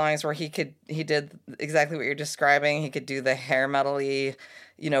some songs where he did exactly what you're describing. He could do the hair metal-y,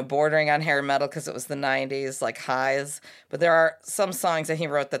 bordering on hair metal because it was the 90s, like highs. But there are some songs that he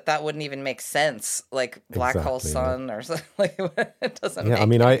wrote that wouldn't even make sense, like Black Hole Sun or something. Like, it doesn't make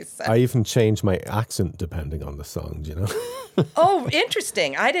any sense. I even change my accent depending on the song, Oh,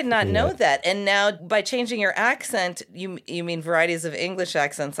 interesting. I did not know that. And now by changing your accent, you mean varieties of English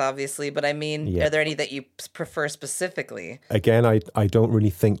accents, obviously, but I mean, are there any that you prefer specifically? Again, I don't really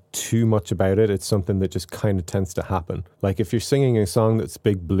think too much about it. It's something that just kind of tends to happen. Like if you're singing a song that's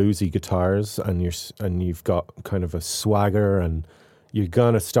big bluesy guitars and you've got kind of a swagger and you're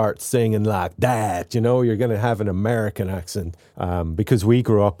going to start singing like that, you're going to have an American accent. Because we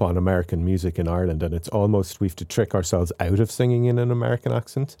grew up on American music in Ireland, and it's almost, we have to trick ourselves out of singing in an American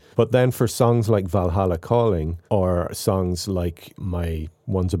accent. But then for songs like Valhalla Calling, or songs like my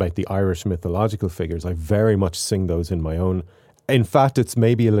ones about the Irish mythological figures, I very much sing those in my own. In fact, it's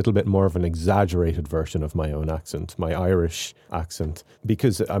maybe a little bit more of an exaggerated version of my own accent, my Irish accent.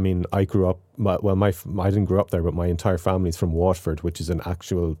 Because, I grew up, I didn't grow up there, but my entire family's from Waterford, which is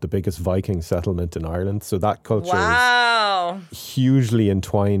the biggest Viking settlement in Ireland. So that culture is hugely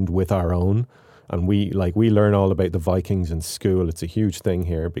entwined with our own. And we learn all about the Vikings in school. It's a huge thing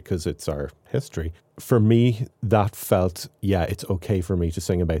here because it's our history. For me, that felt, it's okay for me to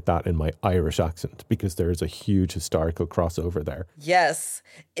sing about that in my Irish accent because there is a huge historical crossover there. Yes.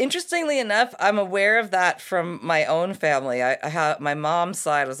 Interestingly enough, I'm aware of that from my own family. I have, my mom's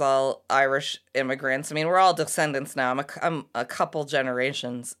side was all Irish immigrants. We're all descendants now. I'm a couple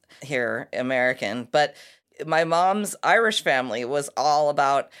generations here, American. But my mom's Irish family was all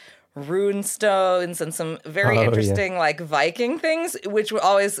about rune stones and some very interesting like Viking things, which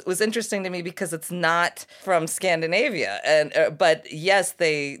always was interesting to me because it's not from Scandinavia. And but yes,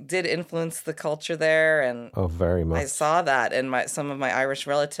 they did influence the culture there, and very much. I saw that in some of my Irish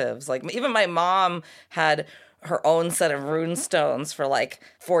relatives. Like even my mom had her own set of rune stones for like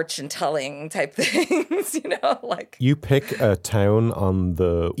fortune telling type things, like you pick a town on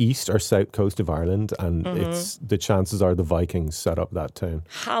the east or south coast of Ireland, and it's the chances are the Vikings set up that town.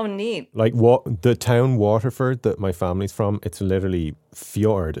 How neat. Like the town Waterford that my family's from, it's literally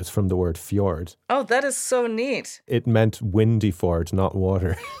fjord. It's from the word fjord. Oh, that is so neat. It meant windy ford, not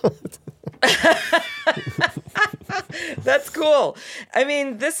water. That's cool.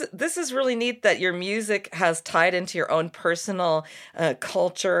 This is really neat that your music has tied into your own personal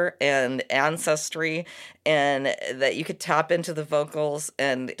culture and ancestry, and that you could tap into the vocals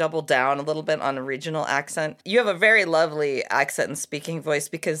and double down a little bit on a regional accent. You have a very lovely accent and speaking voice,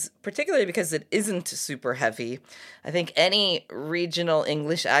 particularly because it isn't super heavy. I think any regional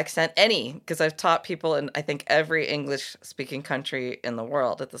English accent, because I've taught people in, I think, every English-speaking country in the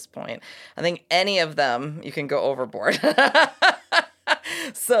world at this point. I think any of them, you can go overboard.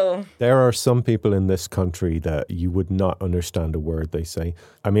 So there are some people in this country that you would not understand a word they say.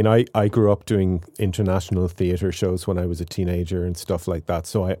 I grew up doing international theatre shows when I was a teenager and stuff like that.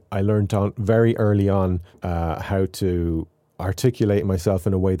 So I learned very early on how to articulate myself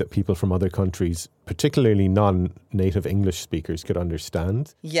in a way that people from other countries, particularly non-native English speakers, could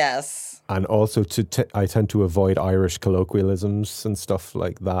understand. Yes. And also I tend to avoid Irish colloquialisms and stuff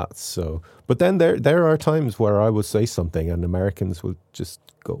like that. So, but then there are times where I will say something and Americans will just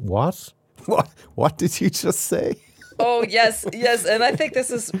go, "What? What did you just say?" Oh, yes. And I think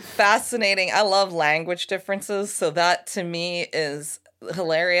this is fascinating. I love language differences. So that to me is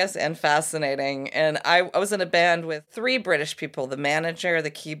hilarious and fascinating. And I was in a band with 3 British people: the manager,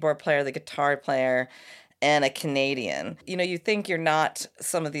 the keyboard player, the guitar player, and a Canadian. You think you're not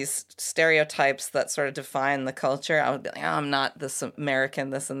some of these stereotypes that sort of define the culture. I would be like, I'm not this American,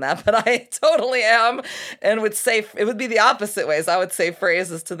 this and that, but I totally am, and would say, it would be the opposite ways. I would say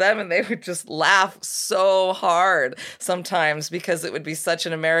phrases to them and they would just laugh so hard sometimes because it would be such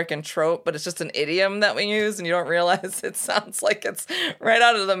an American trope, but it's just an idiom that we use and you don't realize it sounds like it's right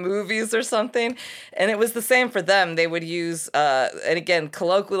out of the movies or something. And it was the same for them. They would use, and again,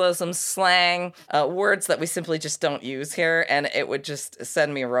 colloquialism, slang, words that we simply just don't use here, and it would just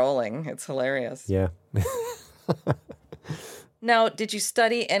send me rolling. It's hilarious. Yeah. Now, did you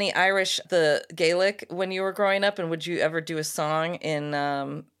study any Irish, the Gaelic, when you were growing up, and would you ever do a song in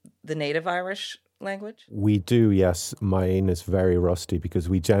the native Irish language? We do, yes. Mine is very rusty because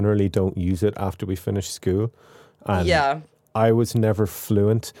we generally don't use it after we finish school. And yeah. I was never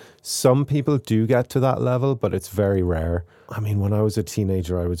fluent. Some people do get to that level, but it's very rare. I mean, when I was a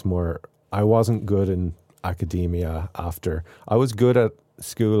teenager, I wasn't good in academia after. I was good at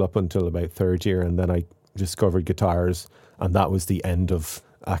school up until about third year, and then I discovered guitars, and that was the end of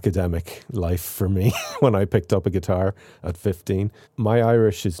academic life for me when I picked up a guitar at 15. My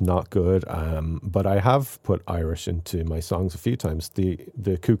Irish is not good, but I have put Irish into my songs a few times. The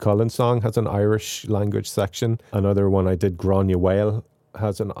Cú Chulainn song has an Irish language section. Another one I did, Grania Whale,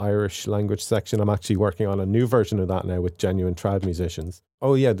 has an Irish language section. I'm actually working on a new version of that now with genuine trad musicians.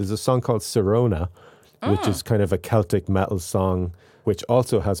 Oh yeah, there's a song called Sirona, which is kind of a Celtic metal song, which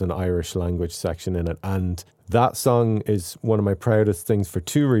also has an Irish language section in it. And that song is one of my proudest things for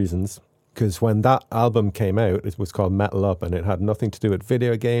two reasons. Because when that album came out, it was called Metal Up, and it had nothing to do with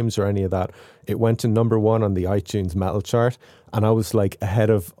video games or any of that. It went to number 1 on the iTunes metal chart, and I was like ahead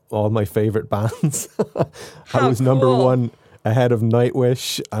of all my favorite bands. I was number 1 ahead of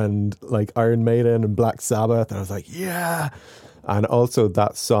Nightwish and like Iron Maiden and Black Sabbath. And I was like, yeah. And also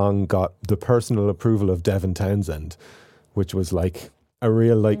that song got the personal approval of Devin Townsend, which was like a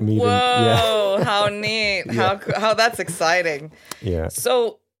real like meeting. Whoa, yeah. How neat. Yeah. How that's exciting. Yeah.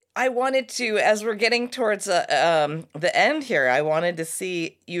 So I wanted to, as we're getting towards the end here, I wanted to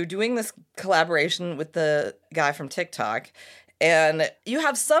see you doing this collaboration with the guy from TikTok. And you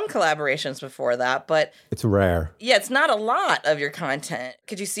have some collaborations before that, but it's rare. Yeah, it's not a lot of your content.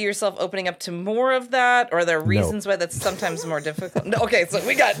 Could you see yourself opening up to more of that? Or are there reasons why that's sometimes more difficult? No, okay, so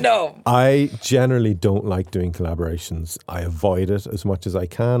we got no. I generally don't like doing collaborations. I avoid it as much as I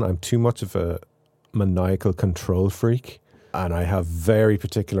can. I'm too much of a maniacal control freak. And I have very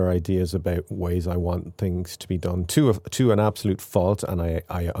particular ideas about ways I want things to be done to an absolute fault. And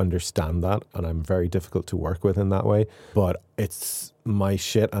I understand that. And I'm very difficult to work with in that way. But it's my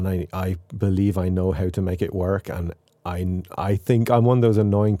shit. And I believe I know how to make it work. And I think I'm one of those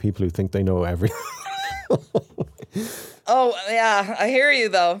annoying people who think they know everything. Oh, yeah. I hear you,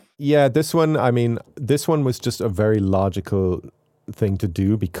 though. Yeah, this one was just a very logical thing to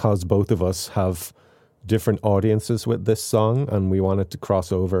do because both of us have different audiences with this song, and we wanted to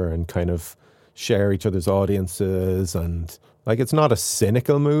cross over and kind of share each other's audiences. And like, it's not a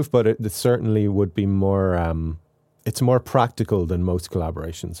cynical move, but it certainly would be more it's more practical than most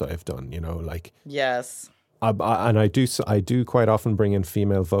collaborations I've done, you know, like. Yes. And I do quite often bring in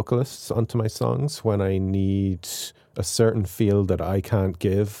female vocalists onto my songs when I need a certain feel that I can't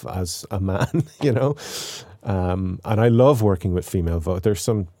give as a man, you know. And I love working with female vocalists. There's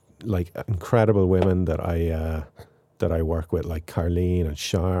some like incredible women that I work with, like Carleen and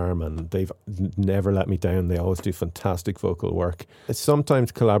Charm, and they've never let me down. They always do fantastic vocal work.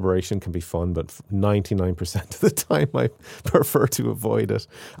 Sometimes collaboration can be fun, but 99% of the time I prefer to avoid it.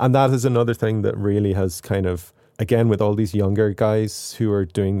 And that is another thing that really has kind of, again, with all these younger guys who are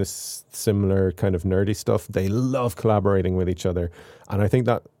doing this similar kind of nerdy stuff, they love collaborating with each other. And I think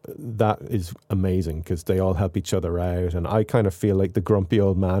that is amazing because they all help each other out. And I kind of feel like the grumpy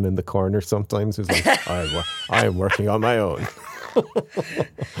old man in the corner sometimes who's like, I am working on my own.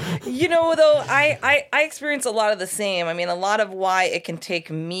 You know, though, I experience a lot of the same. I mean, a lot of why it can take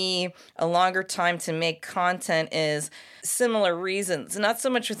me a longer time to make content is similar reasons. Not so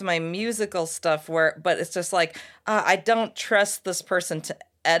much with my musical stuff, but it's just like, I don't trust this person to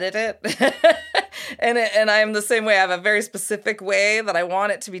edit it. and I'm the same way. I have a very specific way that I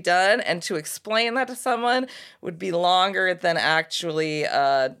want it to be done, and to explain that to someone would be longer than actually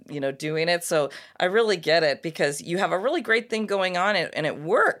doing it. So I really get it, because you have a really great thing going on and it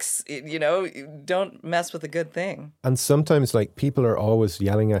works. Don't mess with a good thing. And sometimes like people are always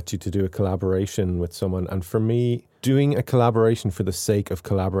yelling at you to do a collaboration with someone, and for me, doing a collaboration for the sake of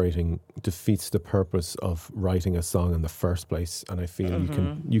collaborating defeats the purpose of writing a song in the first place. And I feel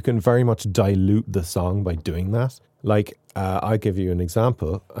you can very much dilute the song by doing that. Like, I'll give you an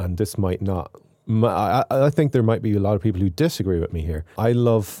example, and this might not... I think there might be a lot of people who disagree with me here. I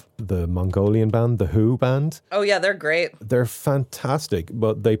love the Mongolian band, the Who band. Oh yeah, they're great. They're fantastic,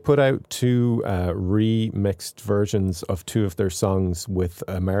 but they put out 2 remixed versions of 2 of their songs with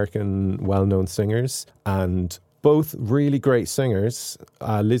American well-known singers, and both really great singers.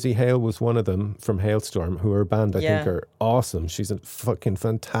 Lizzie Hale was one of them from Hailstorm, who are a band I think are awesome. She's a fucking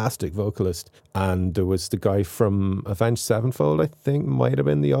fantastic vocalist. And there was the guy from Avenged Sevenfold, I think might have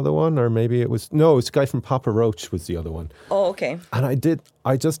been the other one, or maybe it was the guy from Papa Roach was the other one. Oh, okay. And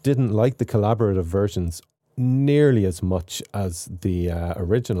I just didn't like the collaborative versions nearly as much as the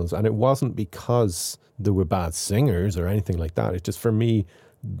originals. And it wasn't because they were bad singers or anything like that. It just, for me,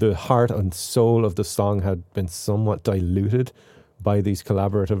 the heart and soul of the song had been somewhat diluted by these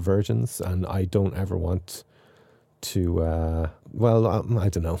collaborative versions, and I don't ever want I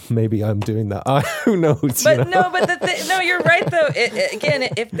don't know. Maybe I'm doing that. Who knows? But no, you're right though. Again,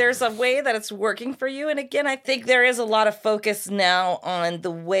 if there's a way that it's working for you, and again, I think there is a lot of focus now on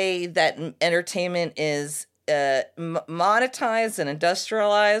the way that entertainment is monetized and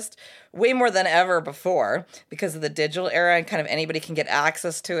industrialized way more than ever before because of the digital era, and kind of anybody can get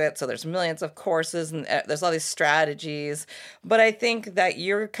access to it. So there's millions of courses and there's all these strategies. But I think that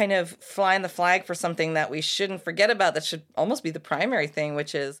you're kind of flying the flag for something that we shouldn't forget about, that should almost be the primary thing,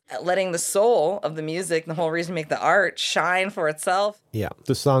 which is letting the soul of the music, the whole reason to make the art, shine for itself. Yeah,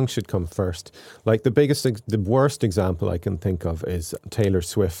 the song should come first. Like the worst example I can think of is Taylor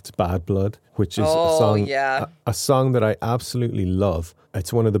Swift's Bad Blood, which is a song that I absolutely love.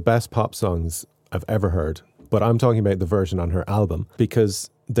 It's one of the best pop songs I've ever heard. But I'm talking about the version on her album, because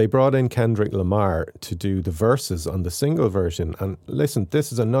they brought in Kendrick Lamar to do the verses on the single version. And listen,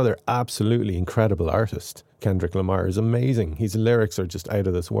 this is another absolutely incredible artist. Kendrick Lamar is amazing. His lyrics are just out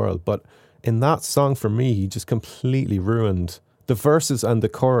of this world. But in that song, for me, he just completely ruined. The verses and the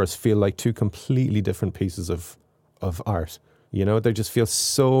chorus feel like two completely different pieces of art. You know, they just feel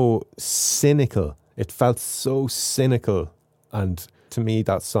so cynical. It felt so cynical. And to me,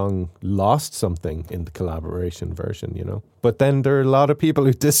 that song lost something in the collaboration version, you know. But then there are a lot of people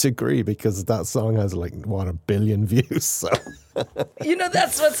who disagree because that song has like, 1 billion views. So. You know,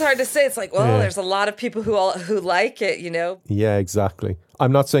 that's what's hard to say. It's like, well, there's a lot of people who like it, you know. Yeah, exactly.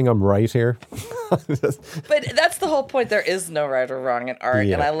 I'm not saying I'm right here. But that's the whole point. There is no right or wrong in art.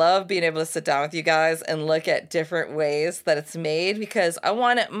 Yeah. And I love being able to sit down with you guys and look at different ways that it's made, because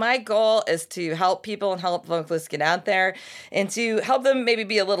my goal is to help people and help vocalists get out there and to help them maybe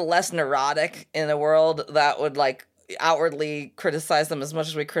be a little less neurotic in a world that would like outwardly criticize them as much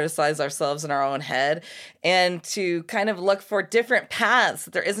as we criticize ourselves in our own head, and to kind of look for different paths.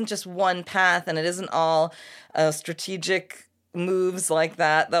 There isn't just one path, and it isn't all strategic moves like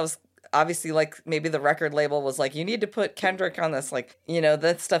that. That was obviously like maybe the record label was like, you need to put Kendrick on this. Like, you know,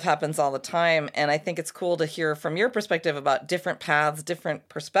 that stuff happens all the time. And I think it's cool to hear from your perspective about different paths, different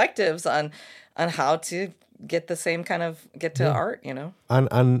perspectives on how to get the same kind of art, you know.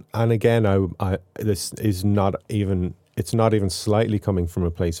 And again, I this is not even, it's not even slightly coming from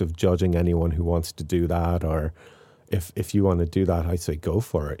a place of judging anyone who wants to do that, or if you want to do that, I say go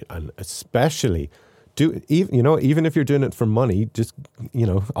for it. And especially even if you're doing it for money, just, you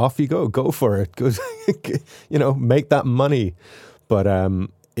know, off you go for it. Go, you know, make that money. But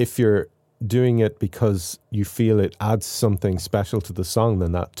if you're doing it because you feel it adds something special to the song,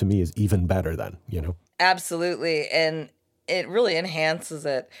 then that to me is even better then, you know. Absolutely. And it really enhances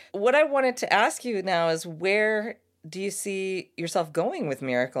it. What I wanted to ask you now is, where do you see yourself going with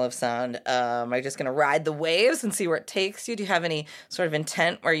Miracle of Sound? Are you just going to ride the waves and see where it takes you? Do you have any sort of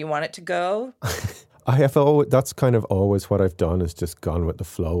intent where you want it to go? That's kind of always what I've done, is just gone with the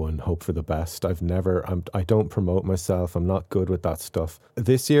flow and hope for the best. I don't promote myself. I'm not good with that stuff.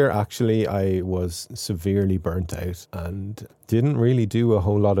 This year, actually, I was severely burnt out and didn't really do a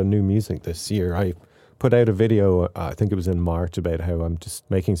whole lot of new music this year. I put out a video, I think it was in March, about how I'm just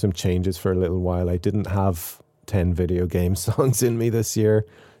making some changes for a little while. I didn't have 10 video game songs in me this year.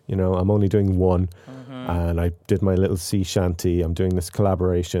 You know, I'm only doing one. Mm-hmm. And I did my little sea shanty. I'm doing this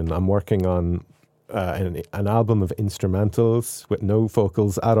collaboration. I'm working on an album of instrumentals with no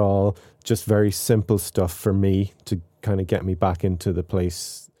vocals at all, just very simple stuff for me to kind of get me back into the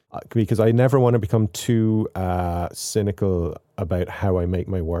place, because I never want to become too cynical about how I make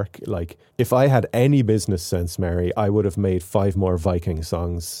my work. Like, if I had any business sense, Mary, I would have made 5 more Viking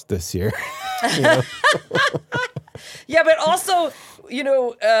songs this year. Yeah, but also, you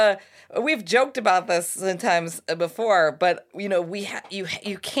know, we've joked about this sometimes before, but, you know,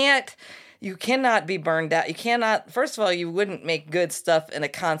 you cannot be burned out. You cannot, first of all, you wouldn't make good stuff in a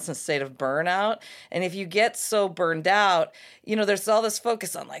constant state of burnout. And if you get so burned out, you know, there's all this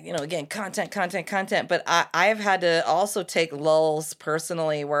focus on, like, you know, again, content. But I've had to also take lulls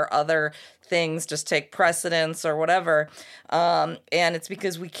personally where other things just take precedence or whatever. And it's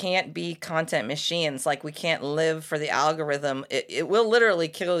because we can't be content machines. Like, we can't live for the algorithm. It will literally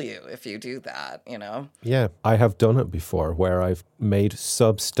kill you if you do that, you know? Yeah, I have done it before, where I've made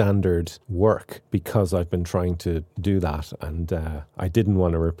substandard work because I've been trying to do that. And I didn't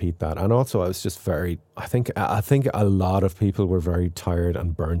want to repeat that. And also, I was just I think a lot of people were very tired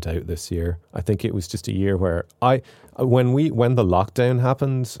and burnt out this year. I think it was just a year where when the lockdown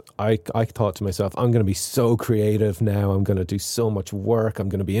happened, I thought to myself, I'm going to be so creative now. I'm going to do so much work. I'm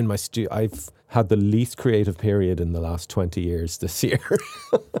going to be in my studio. I've had the least creative period in the last 20 years this year.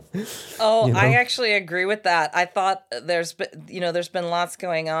 Oh, You know? I actually agree with that. I thought there's been lots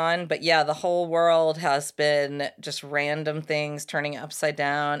going on, but yeah, the whole world has been just random things turning upside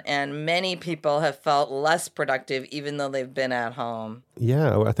down, and many people have felt less productive even though they've been at home.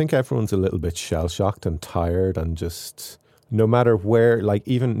 Yeah, I think everyone's a little bit shell-shocked and tired, and just no matter where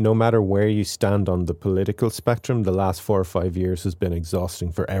you stand on the political spectrum, the last 4 or 5 years has been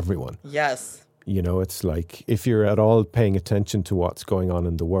exhausting for everyone. Yes. You know, it's like if you're at all paying attention to what's going on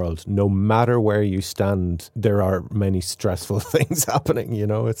in the world, no matter where you stand, there are many stressful things happening. You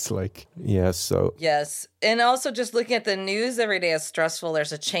know, it's like, yeah, so. Yes. And also just looking at the news every day is stressful.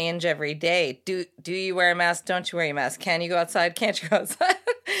 There's a change every day. Do you wear a mask? Don't you wear a mask? Can you go outside? Can't you go outside?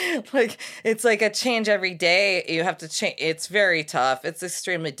 Like, it's like a change every day. You have to change. It's very tough. It's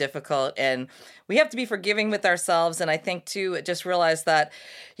extremely difficult. And we have to be forgiving with ourselves. And I think, too, just realize that,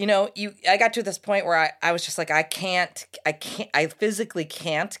 I got to this point where I was just like, I physically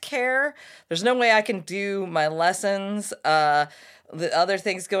can't care. There's no way I can do my lessons, the other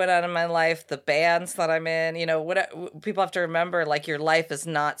things going on in my life, the bands that I'm in, what people have to remember, like, your life is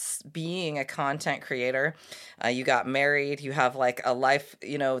not being a content creator. You got married, you have like a life,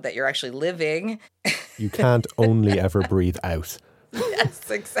 that you're actually living. You can't only ever breathe out.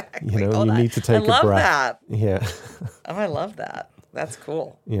 Yes, exactly. You need to take a breath. I love that. Yeah. Oh, I love that. That's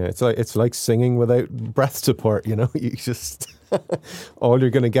cool. Yeah, it's like singing without breath support, You just all you're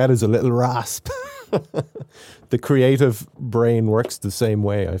going to get is a little rasp. The creative brain works the same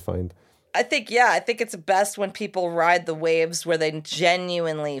way, I find. I think it's best when people ride the waves where they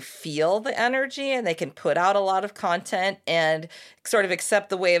genuinely feel the energy and they can put out a lot of content, and sort of accept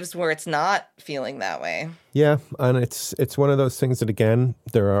the waves where it's not feeling that way. Yeah, and it's one of those things that, again,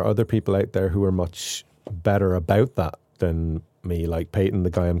 there are other people out there who are much better about that than me, like Peyton, the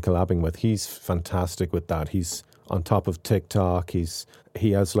guy I'm collabing with. He's fantastic with that. He's on top of TikTok.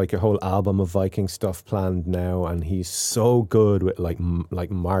 He has like a whole album of Viking stuff planned now, and he's so good with like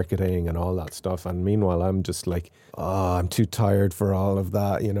marketing and all that stuff. And meanwhile, I'm just like, oh, I'm too tired for all of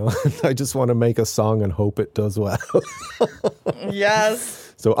that, I just want to make a song and hope it does well.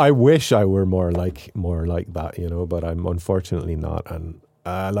 Yes. So I wish I were more like that, but I'm unfortunately not. And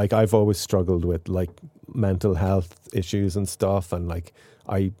I've always struggled with like mental health issues and stuff, and like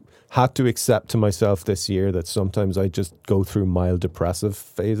I had to accept to myself this year that sometimes I just go through mild depressive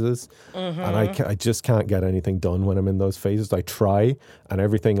phases, and I just can't get anything done when I'm in those phases. I try, and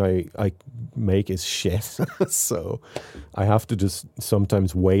everything I make is shit. So I have to just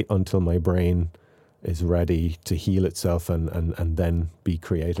sometimes wait until my brain is ready to heal itself and then be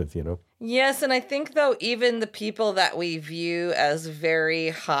creative, Yes, and I think, though, even the people that we view as very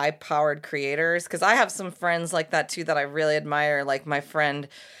high-powered creators, because I have some friends like that, too, that I really admire, like my friend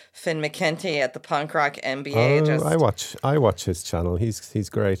Finn McKenty at the Punk Rock MBA. I watch his channel. He's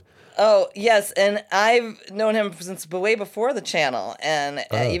great. Oh, yes, and I've known him since way before the channel, and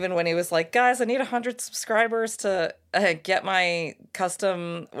even when he was like, guys, I need 100 subscribers to get my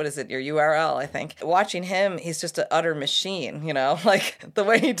custom, what is it, your URL, I think. Watching him, he's just an utter machine, like the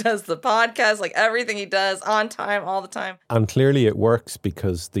way he does the podcast, like everything he does on time, all the time. And clearly it works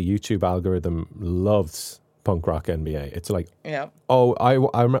because the YouTube algorithm loves Punk Rock NBA. It's like, yeah. Oh,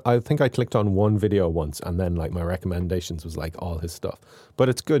 I think I clicked on one video once, and then like my recommendations was like all his stuff. But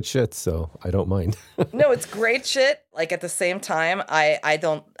it's good shit, so I don't mind. No, it's great shit. Like at the same time, I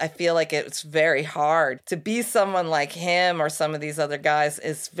feel like it's very hard to be someone like him or some of these other guys.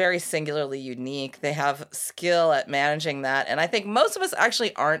 Is very singularly unique. They have skill at managing that. And I think most of us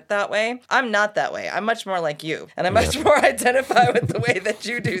actually aren't that way. I'm not that way. I'm much more like you. And I much more identify with the way that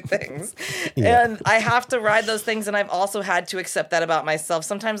you do things. Yeah. And I have to ride those things. And I've also had to accept that about myself.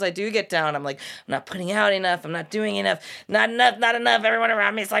 Sometimes I do get down. I'm like, I'm not putting out enough. I'm not doing enough. Not enough. Everyone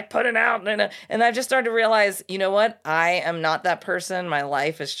around me is like putting out. And I've just started to realize, you know what? I am not that person. My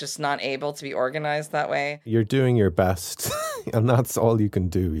life is just not able to be organized that way. You're doing your best, and that's all you can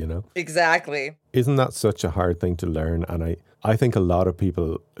do, Exactly. Isn't that such a hard thing to learn? And I think a lot of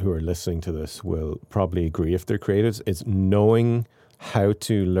people who are listening to this will probably agree, if they're creatives, is knowing how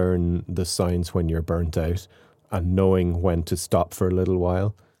to learn the signs when you're burnt out and knowing when to stop for a little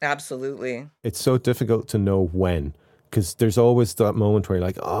while. Absolutely. It's so difficult to know when. Because there's always that moment where you're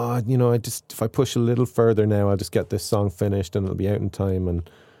like, if I push a little further now, I'll just get this song finished and it'll be out in time. And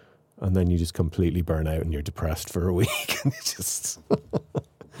then you just completely burn out and you're depressed for a week. And it's just...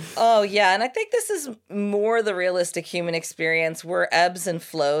 Oh, yeah. And I think this is more the realistic human experience. We're ebbs and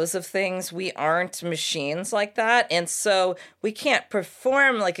flows of things. We aren't machines like that. And so we can't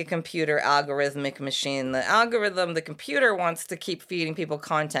perform like a computer algorithmic machine. The computer wants to keep feeding people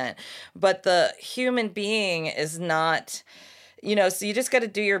content, but the human being is not. So you just got to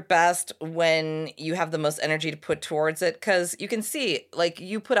do your best when you have the most energy to put towards it, because you can see, like,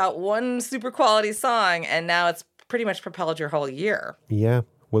 you put out one super quality song and now it's pretty much propelled your whole year. Yeah.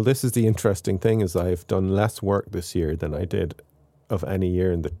 Well, this is the interesting thing is I've done less work this year than I did of any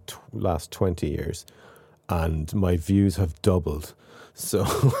year in the last 20 years. And my views have doubled. So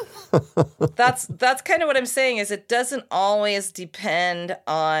that's kind of what I'm saying is it doesn't always depend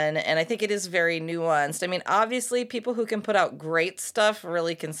on, and I think it is very nuanced. I mean, obviously people who can put out great stuff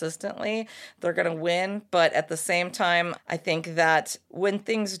really consistently, they're going to win. But at the same time, I think that when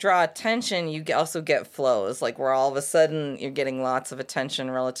things draw attention, you also get flows, like where all of a sudden you're getting lots of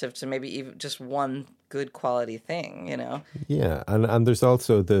attention relative to maybe even just one good quality thing, Yeah, and there's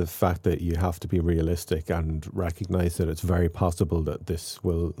also the fact that you have to be realistic and recognize that it's very possible that this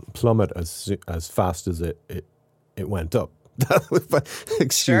will plummet as fast as it went up.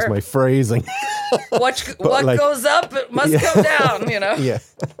 Excuse my phrasing. What goes up, it must go down, Yeah.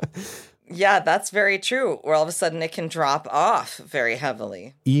 Yeah, that's very true. Or all of a sudden it can drop off very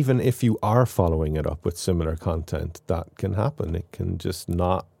heavily. Even if you are following it up with similar content, that can happen. It can just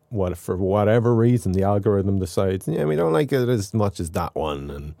not. For whatever reason, the algorithm decides, we don't like it as much as that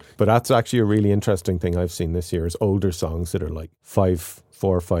one. But that's actually a really interesting thing I've seen this year is older songs that are like 4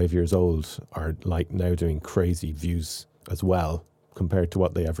 or 5 years old are like now doing crazy views as well compared to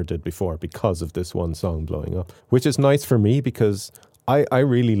what they ever did before because of this one song blowing up, which is nice for me because I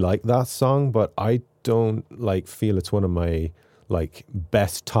really like that song, but I don't feel it's one of my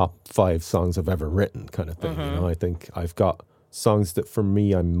best top 5 songs I've ever written kind of thing. Mm-hmm. I think I've got songs that for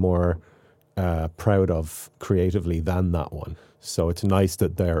me I'm more proud of creatively than that one. So it's nice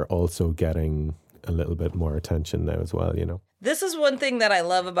that they're also getting a little bit more attention now as well, This is one thing that I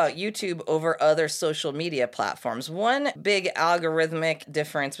love about YouTube over other social media platforms. One big algorithmic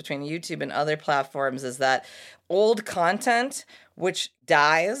difference between YouTube and other platforms is that old content, which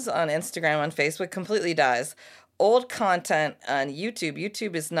dies on Instagram, on Facebook, completely dies. Old content on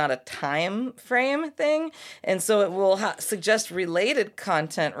YouTube is not a time frame thing, and so it will suggest related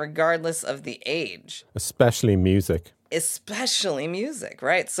content regardless of the age. Especially music,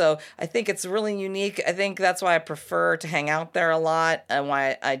 right? So I think it's really unique. I think that's why I prefer to hang out there a lot and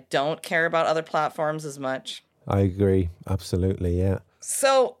why I don't care about other platforms as much. I agree. Absolutely, yeah.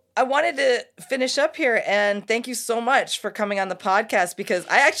 So I wanted to finish up here and thank you so much for coming on the podcast because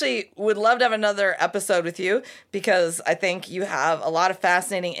I actually would love to have another episode with you because I think you have a lot of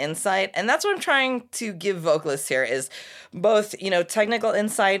fascinating insight. And that's what I'm trying to give vocalists here is both, technical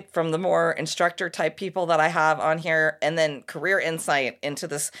insight from the more instructor type people that I have on here and then career insight into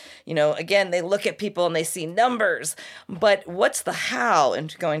this, again, they look at people and they see numbers, but what's the how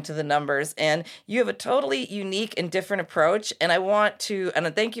into going to the numbers? And you have a totally unique and different approach. And I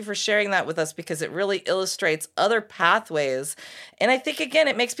thank you for sharing that with us because it really illustrates other pathways. And I think, again,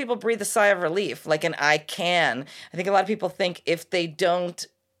 it makes people breathe a sigh of relief, like an I can. I think a lot of people think if they don't,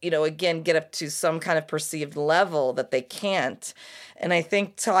 again, get up to some kind of perceived level that they can't. And I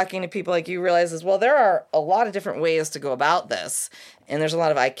think talking to people like you realizes, well, there are a lot of different ways to go about this. And there's a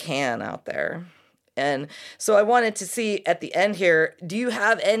lot of I can out there. And so I wanted to see at the end here, do you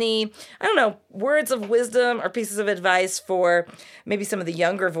have any, words of wisdom or pieces of advice for maybe some of the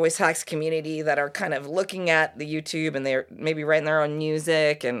younger Voice Hacks community that are kind of looking at the YouTube and they're maybe writing their own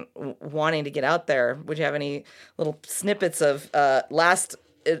music and wanting to get out there? Would you have any little snippets of last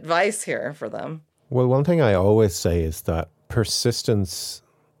advice here for them? Well, one thing I always say is that persistence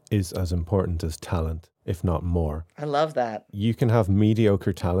is as important as talent, if not more. I love that. You can have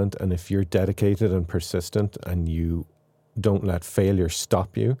mediocre talent, and if you're dedicated and persistent and you don't let failure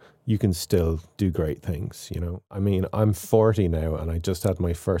stop you, you can still do great things, I mean, I'm 40 now and I just had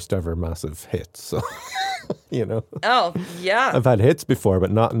my first ever massive hit, so, Oh, yeah. I've had hits before,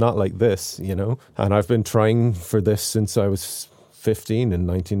 but not like this, and I've been trying for this since I was 15 in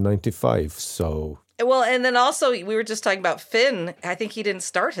 1995, so... Well, and then also, we were just talking about Finn. I think he didn't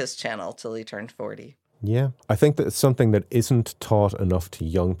start his channel till he turned 40. Yeah, I think that it's something that isn't taught enough to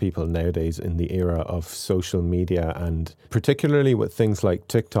young people nowadays in the era of social media, and particularly with things like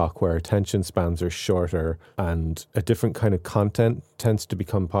TikTok, where attention spans are shorter and a different kind of content tends to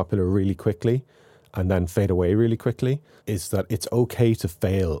become popular really quickly and then fade away really quickly, is that it's okay to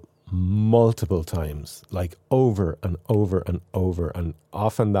fail multiple times, like over and over and over. And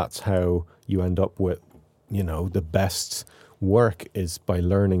often that's how you end up with, the best work is by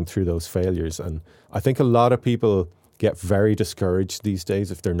learning through those failures. And I think a lot of people get very discouraged these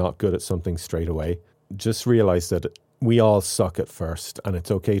days if they're not good at something straight away. Just realize that we all suck at first, and it's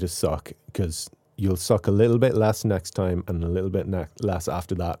okay to suck, because you'll suck a little bit less next time and a little bit less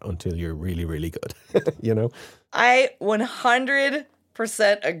after that until you're really, really good. You know? I 100%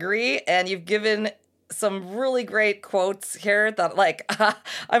 agree. And you've given some really great quotes here that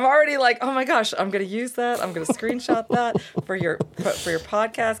I'm already like, oh my gosh, I'm going to use that. I'm going to screenshot that for your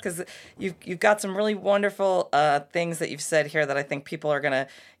podcast, because you've got some really wonderful things that you've said here that I think people are going to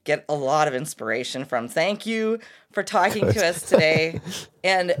get a lot of inspiration from. Thank you for talking to us today.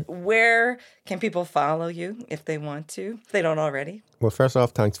 And where can people follow you if they want to, if they don't already? Well, first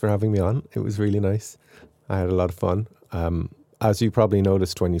off, thanks for having me on. It was really nice. I had a lot of fun. As you probably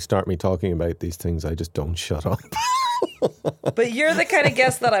noticed, when you start me talking about these things, I just don't shut up. But you're the kind of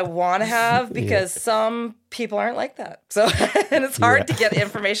guest that I want to have, because some people aren't like that. So, and it's hard to get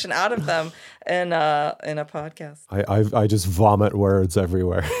information out of them in a podcast. I just vomit words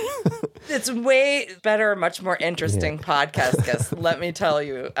everywhere. It's way better, much more interesting podcast guest, let me tell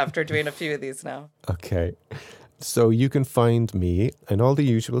you, after doing a few of these now. Okay. So you can find me in all the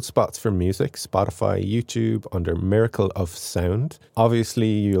usual spots for music, Spotify, YouTube, under Miracle of Sound. Obviously,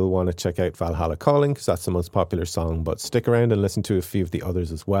 you'll want to check out Valhalla Calling, because that's the most popular song, but stick around and listen to a few of the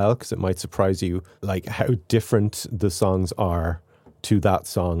others as well, because it might surprise you like how different the songs are to that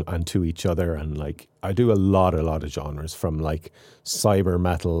song and to each other. And like, I do a lot of genres, from like cyber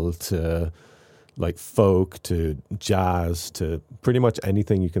metal to like folk to jazz to pretty much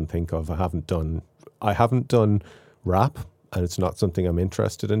anything you can think of. I haven't done rap, and it's not something I'm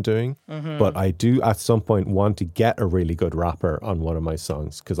interested in doing. Mm-hmm. But I do at some point want to get a really good rapper on one of my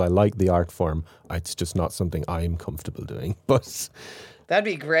songs, because I like the art form. It's just not something I'm comfortable doing. But that'd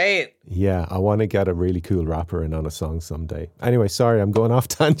be great. Yeah, I want to get a really cool rapper in on a song someday. Anyway, sorry, I'm going off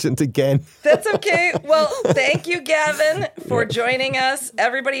tangent again. That's okay. Well, thank you, Gavin, for joining us.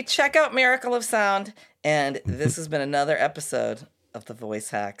 Everybody, check out Miracle of Sound. And this has been another episode of the Voice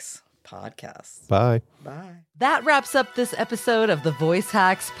Hacks Podcast. Bye. Bye. That wraps up this episode of the Voice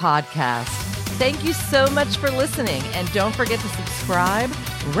Hacks Podcast. Thank you so much for listening, and don't forget to subscribe,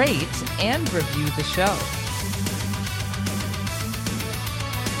 rate, and review the show.